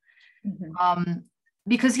address.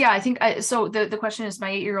 Because yeah, I think so the question is, my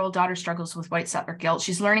 8-year-old daughter struggles with white settler guilt.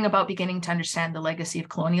 She's learning about beginning to understand the legacy of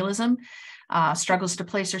colonialism, struggles to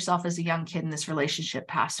place herself as a young kid in this relationship,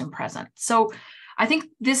 past and present. So I think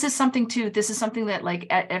this is something that like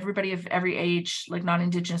everybody of every age, like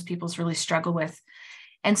non-Indigenous peoples, really struggle with.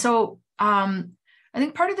 And so I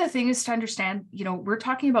think part of the thing is to understand, you know, we're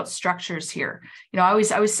talking about structures here. You know, I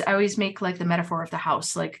always make like the metaphor of the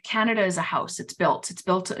house. Like Canada is a house. It's built,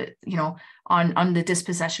 you know, on the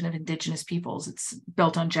dispossession of Indigenous peoples. It's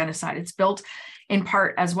built on genocide. It's built in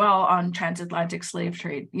part as well on transatlantic slave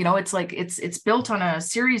trade. You know, it's like it's built on a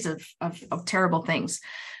series of terrible things.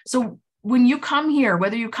 So when you come here,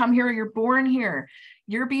 whether you come here or you're born here,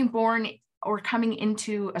 you're being born or coming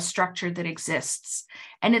into a structure that exists.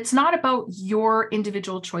 And it's not about your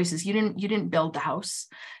individual choices. You didn't build the house,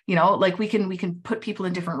 you know, like we can put people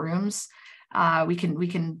in different rooms. We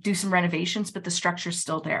can do some renovations, but the structure's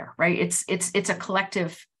still there, right? It's a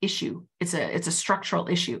collective issue. It's a structural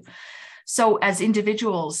issue. So as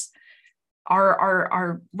individuals,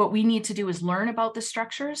 our what we need to do is learn about the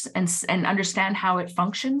structures and understand how it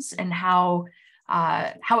functions and how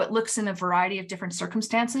it looks in a variety of different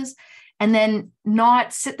circumstances. And then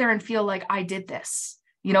not sit there and feel like I did this,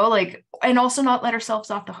 you know, like, and also not let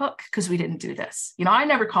ourselves off the hook because we didn't do this. You know, I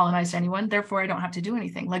never colonized anyone, therefore I don't have to do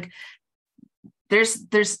anything. Like there's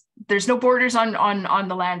no borders on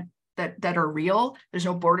the land that are real. There's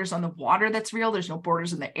no borders on the water that's real. There's no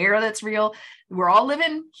borders in the air that's real. We're all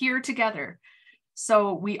living here together.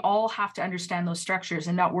 So we all have to understand those structures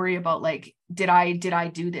and not worry about like, did I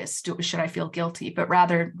do this? Should I feel guilty? But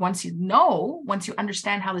rather, once you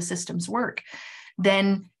understand how the systems work,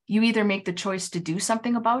 then you either make the choice to do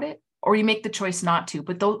something about it or you make the choice not to.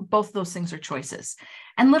 But both those things are choices.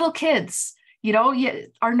 And little kids, you know,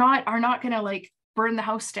 are not going to like burn the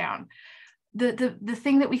house down. The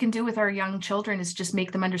thing that we can do with our young children is just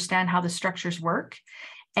make them understand how the structures work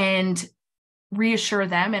and reassure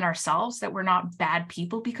them and ourselves that we're not bad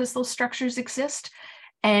people because those structures exist,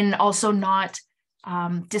 and also not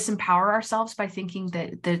disempower ourselves by thinking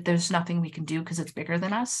that there's nothing we can do because it's bigger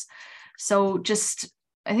than us. So just,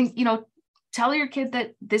 I think, you know, tell your kid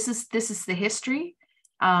that this is the history,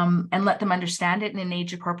 and let them understand it in an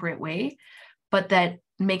age appropriate way, but that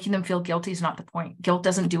making them feel guilty is not the point. Guilt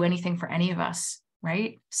doesn't do anything for any of us,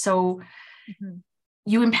 right? So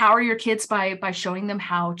you empower your kids by showing them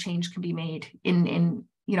how change can be made in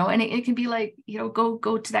you know, and it can be like, you know,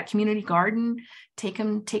 go to that community garden, take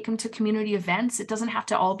them to community events. It doesn't have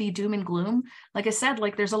to all be doom and gloom. Like I said,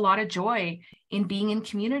 like there's a lot of joy in being in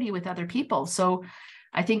community with other people. So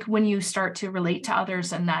I think when you start to relate to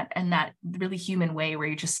others in that really human way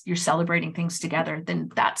where you're celebrating things together, then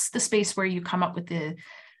that's the space where you come up with the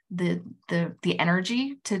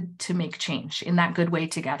energy to make change in that good way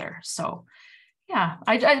together. So yeah,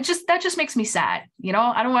 that just makes me sad. You know,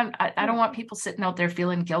 I don't want people sitting out there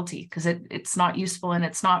feeling guilty because it's not useful and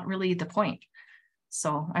it's not really the point.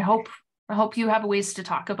 So I hope you have ways to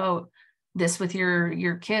talk about this with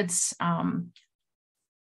your kids, and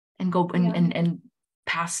go and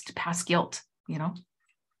past guilt, you know.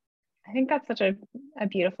 I think that's such a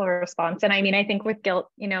beautiful response. And I mean, I think with guilt,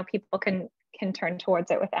 you know, people can turn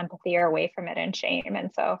towards it with empathy or away from it in shame.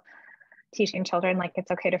 And so teaching children, like, it's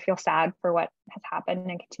okay to feel sad for what has happened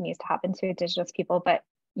and continues to happen to Indigenous people, but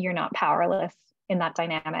you're not powerless in that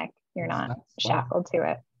dynamic. You're not shackled to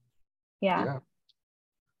it. Yeah.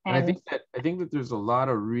 And I think that there's a lot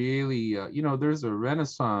of really, you know, there's a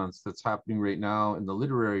renaissance that's happening right now in the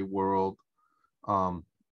literary world.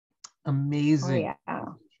 Amazing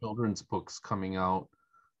children's books coming out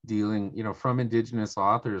dealing, you know, from Indigenous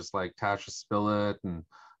authors like Tasha Spillett and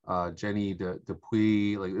Jenny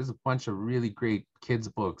Dupuy. Like there's a bunch of really great kids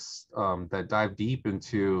books that dive deep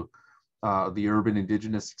into the urban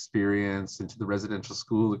Indigenous experience into the residential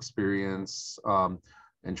school experience,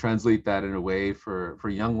 and translate that in a way for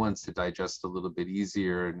young ones to digest a little bit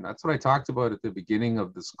easier. And that's what I talked about at the beginning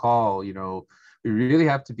of this call. You know, we really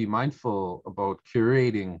have to be mindful about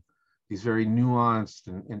curating these very nuanced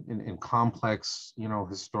and complex, you know,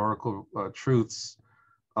 historical truths,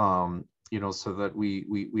 you know, so that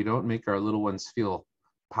we don't make our little ones feel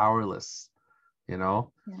powerless, you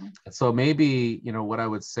know. Yeah. And so maybe, you know, what I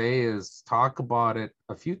would say is talk about it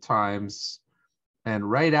a few times, and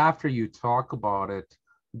right after you talk about it,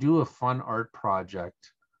 do a fun art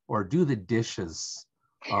project or do the dishes,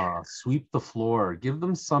 sweep the floor, give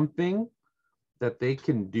them something that they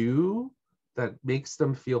can do that makes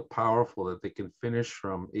them feel powerful, that they can finish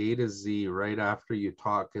from A to Z right after you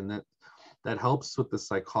talk. And that helps with the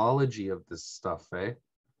psychology of this stuff, eh?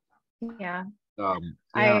 Yeah.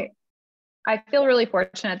 Yeah. I feel really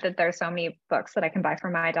fortunate that there's so many books that I can buy for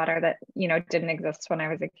my daughter that, you know, didn't exist when I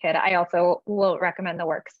was a kid. I also will recommend the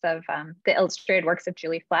works of the illustrated works of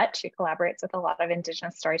Julie Flett. She collaborates with a lot of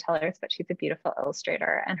Indigenous storytellers, but she's a beautiful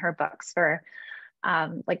illustrator, and her books for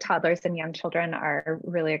like toddlers and young children are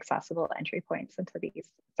really accessible entry points into these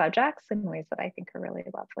subjects in ways that I think are really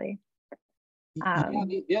lovely.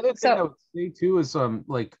 The other thing I would say too is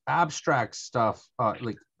like abstract stuff.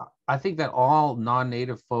 Like I think that all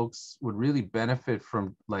non-native folks would really benefit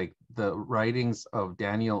from like the writings of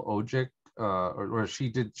Danielle Ojic, or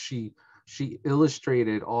she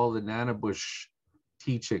illustrated all the Nanabush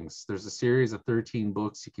teachings. There's a series of 13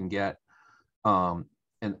 books you can get, and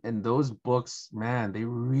those books, man, they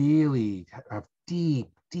really have deep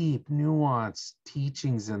nuanced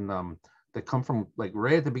teachings in them that come from like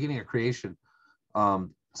right at the beginning of creation.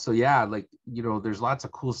 So yeah, like, you know, there's lots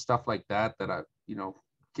of cool stuff like that I, you know,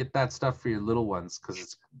 get that stuff for your little ones, because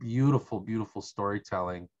it's beautiful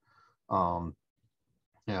storytelling. You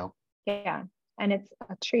know. Yeah, and it's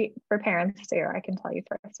a treat for parents too, I can tell you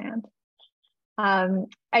firsthand. I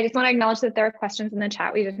just want to acknowledge that there are questions in the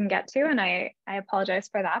chat we didn't get to, and I apologize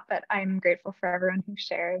for that, but I'm grateful for everyone who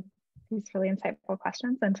shared these really insightful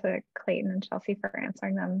questions, and to Clayton and Chelsea for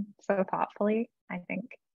answering them so thoughtfully. I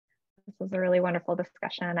think this was a really wonderful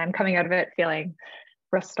discussion, and I'm coming out of it feeling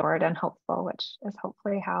restored and hopeful, which is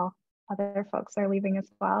hopefully how other folks are leaving as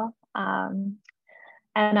well. And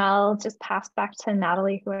I'll just pass back to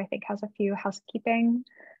Natalie, who I think has a few housekeeping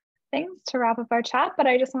things to wrap up our chat, but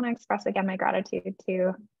I just want to express again my gratitude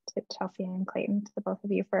to Chelsea and Clayton, to the both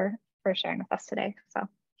of you for sharing with us today. So,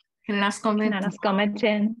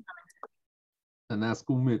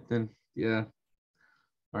 yeah.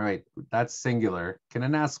 All right, that's singular.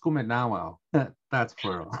 That's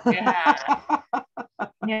plural. Yeah.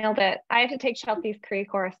 Nailed it. I have to take Chelsea's Cree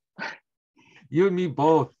course. You and me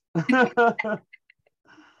both.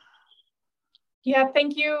 Yeah,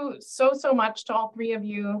 thank you so much to all three of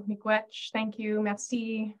you. Miigwech, thank you,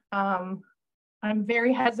 merci. I'm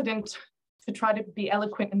very hesitant to try to be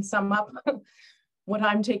eloquent and sum up what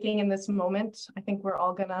I'm taking in this moment. I think we're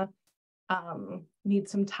all gonna need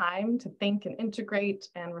some time to think and integrate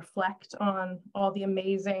and reflect on all the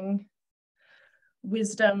amazing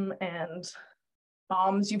wisdom and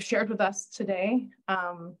bombs you've shared with us today.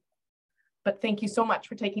 But thank you so much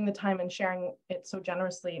for taking the time and sharing it so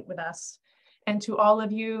generously with us. And to all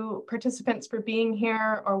of you participants for being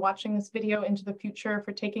here or watching this video into the future,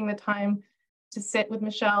 for taking the time to sit with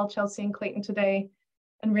Michelle, Chelsea, and Clayton today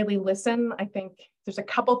and really listen. I think there's a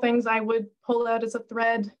couple things I would pull out as a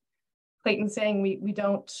thread. Clayton saying we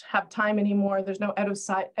don't have time anymore. There's no out of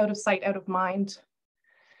sight, out of mind.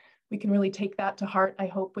 We can really take that to heart, I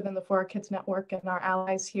hope, within the For Our Kids Network and our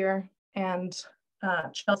allies here. And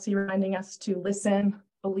Chelsea reminding us to listen,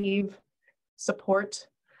 believe, support.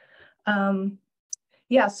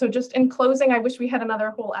 Yeah, so just in closing, I wish we had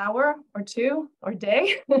another whole hour or two or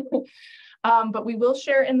day, but we will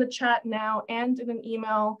share in the chat now and in an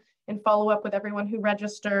email and follow up with everyone who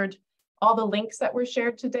registered all the links that were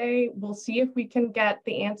shared today. We'll see if we can get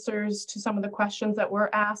the answers to some of the questions that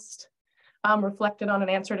were asked reflected on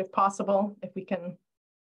and answered if possible, if we can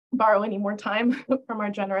borrow any more time from our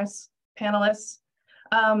generous panelists.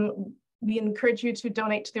 We encourage you to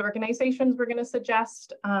donate to the organizations we're going to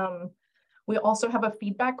suggest. We also have a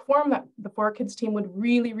feedback form that the For Our Kids team would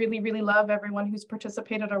really love everyone who's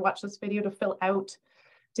participated or watched this video to fill out,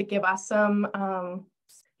 to give us some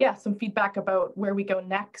feedback about where we go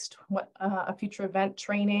next, what a future event,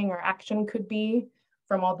 training, or action could be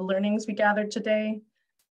from all the learnings we gathered today.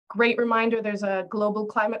 Great reminder, there's a global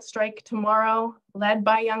climate strike tomorrow led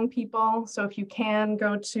by young people. So if you can,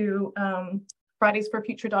 go to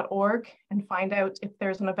fridaysforfuture.org and find out if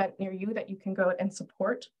there's an event near you that you can go and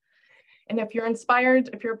support. And if you're inspired,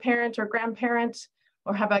 if you're a parent or grandparent,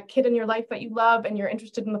 or have a kid in your life that you love and you're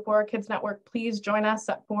interested in the For Our Kids Network, please join us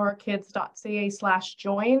at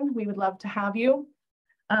forourkids.ca/join. We would love to have you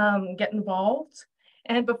get involved.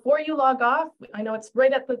 And before you log off, I know it's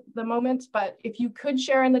right at the moment, but if you could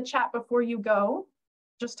share in the chat before you go,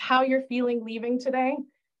 just how you're feeling leaving today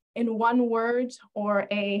in one word or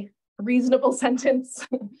a reasonable sentence.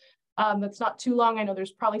 That's not too long. I know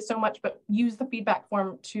there's probably so much, but use the feedback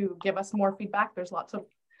form to give us more feedback. There's lots of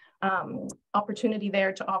opportunity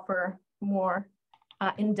there to offer more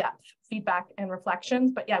in-depth feedback and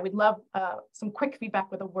reflections. But yeah, we'd love some quick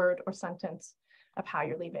feedback with a word or sentence of how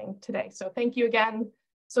you're leaving today. So thank you again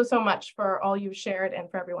so much for all you've shared and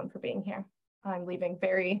for everyone for being here. I'm leaving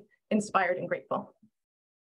very inspired and grateful.